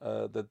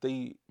that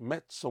they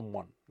met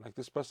someone, like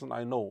this person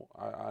I know,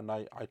 and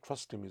I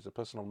trust him, he's a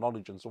person of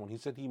knowledge and so on. He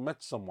said he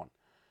met someone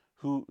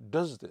who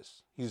does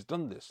this, he's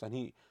done this, and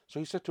he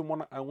said to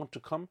him, I want to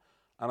come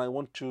and I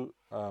want to,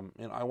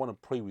 I want to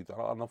pray with you.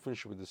 I'll not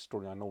finish with this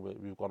story, I know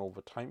we've gone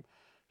over time.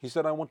 He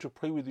said, I want to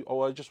pray with you.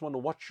 Oh, I just want to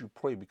watch you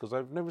pray because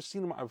I've never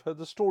seen him. I've heard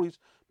the stories,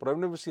 but I've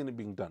never seen it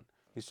being done.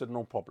 He said,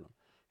 no problem.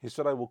 He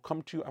said, I will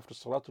come to you after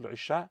Salatul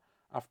Isha,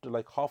 after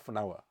like half an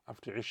hour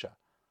after Isha.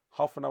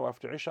 Half an hour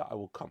after Isha, I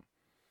will come.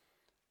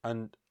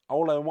 And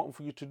all I want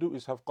for you to do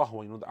is have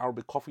qahwa, the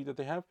Arabic coffee that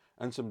they have,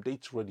 and some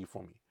dates ready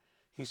for me.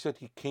 He said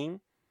he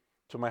came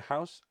to my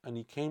house and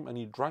he came and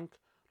he drank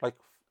like,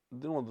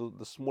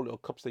 the small little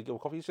cups they give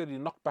of coffee. He said he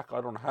knocked back,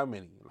 I don't know how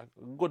many, like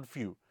a good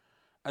few.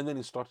 And then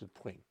he started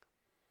praying.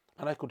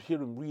 And I could hear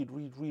him read.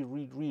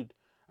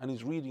 And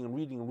he's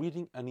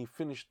reading. And he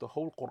finished the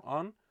whole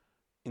Quran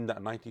in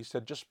that night. He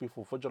said just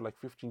before Fajr, like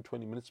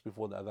 15-20 minutes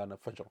before the Adhan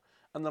of Fajr.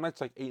 And the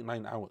night's like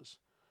 8-9 hours.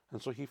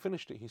 And so he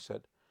finished it, he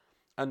said.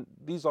 And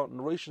these are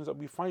narrations that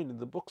we find in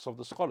the books of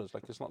the scholars.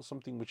 Like it's not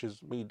something which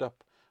is made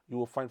up. You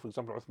will find, for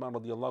example, Uthman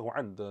radiallahu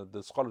anhu,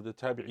 the scholar, the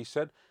Tabi'i,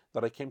 said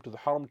that I came to the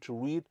Haram to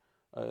read,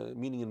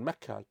 meaning in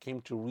Mecca, I came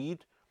to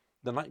read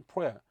the night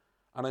prayer.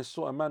 And I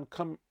saw a man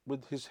come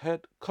with his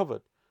head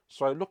covered.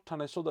 So I looked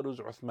and I saw that it was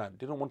Uthman.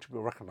 Didn't want to be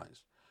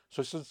recognized.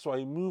 So he said, so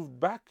I moved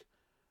back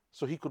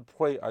so he could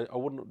pray. I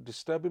wouldn't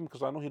disturb him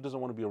because I know he doesn't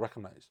want to be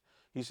recognized.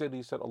 He said,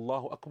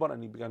 Allahu Akbar,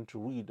 and he began to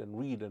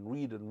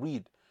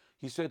read.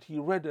 He said he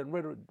read and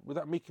read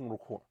without making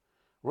ruku'.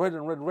 Read.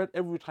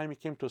 Every time he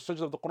came to a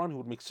sajda of the Quran, he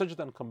would make sajda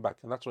and come back.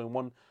 And that's why in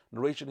one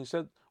narration he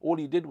said, all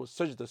he did was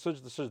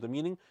sajda,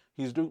 meaning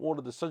he's doing all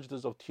of the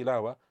sajdas of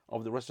tilawa,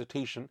 of the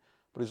recitation,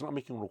 but he's not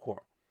making ruku'.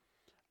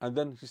 And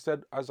then he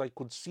said, as I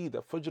could see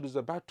that Fajr is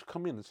about to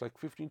come in, it's like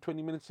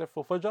 15-20 minutes left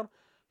for Fajr,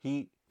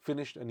 he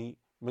finished and he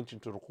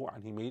mentioned to ruku'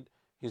 and he made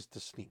his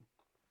tasneem.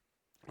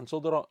 And so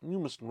there are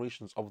numerous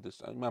narrations of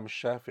this. Imam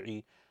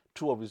Shafi'i,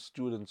 2 of his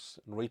students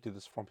narrated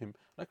this from him,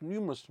 like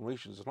numerous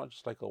narrations. It's not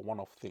just like a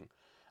one-off thing.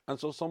 And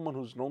so someone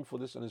who's known for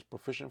this and is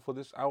proficient for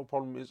this, our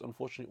problem is,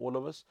 unfortunately, all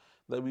of us,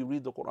 that we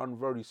read the Quran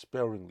very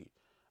sparingly.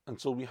 And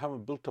so we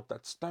haven't built up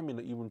that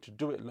stamina even to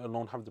do it, let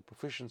alone have the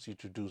proficiency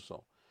to do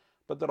so.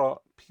 But there are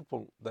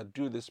people that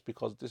do this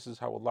because this is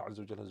how Allah Azza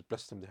wa Jalla has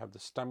blessed them. They have the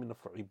stamina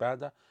for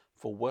ibadah,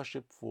 for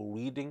worship, for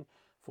reading,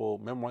 for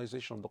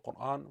memorization of the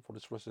Quran, for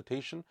its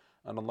recitation.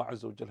 And Allah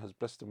Azza wa Jalla has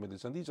blessed them with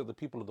this. And these are the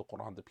people of the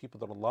Quran, the people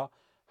that Allah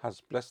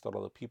has blessed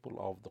are the people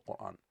of the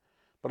Quran.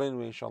 But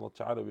anyway, inshallah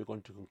ta'ala, we're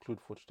going to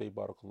conclude for today.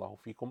 Barakallahu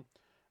feekum.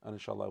 And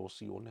inshallah, I will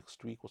see you all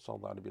next week. Wa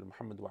sallallahu ala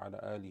Muhammad wa ala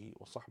alihi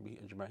wa sahbihi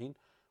ajma'in.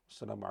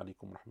 Wassalamu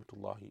alaikum wa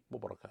rahmatullahi wa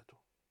barakatuh.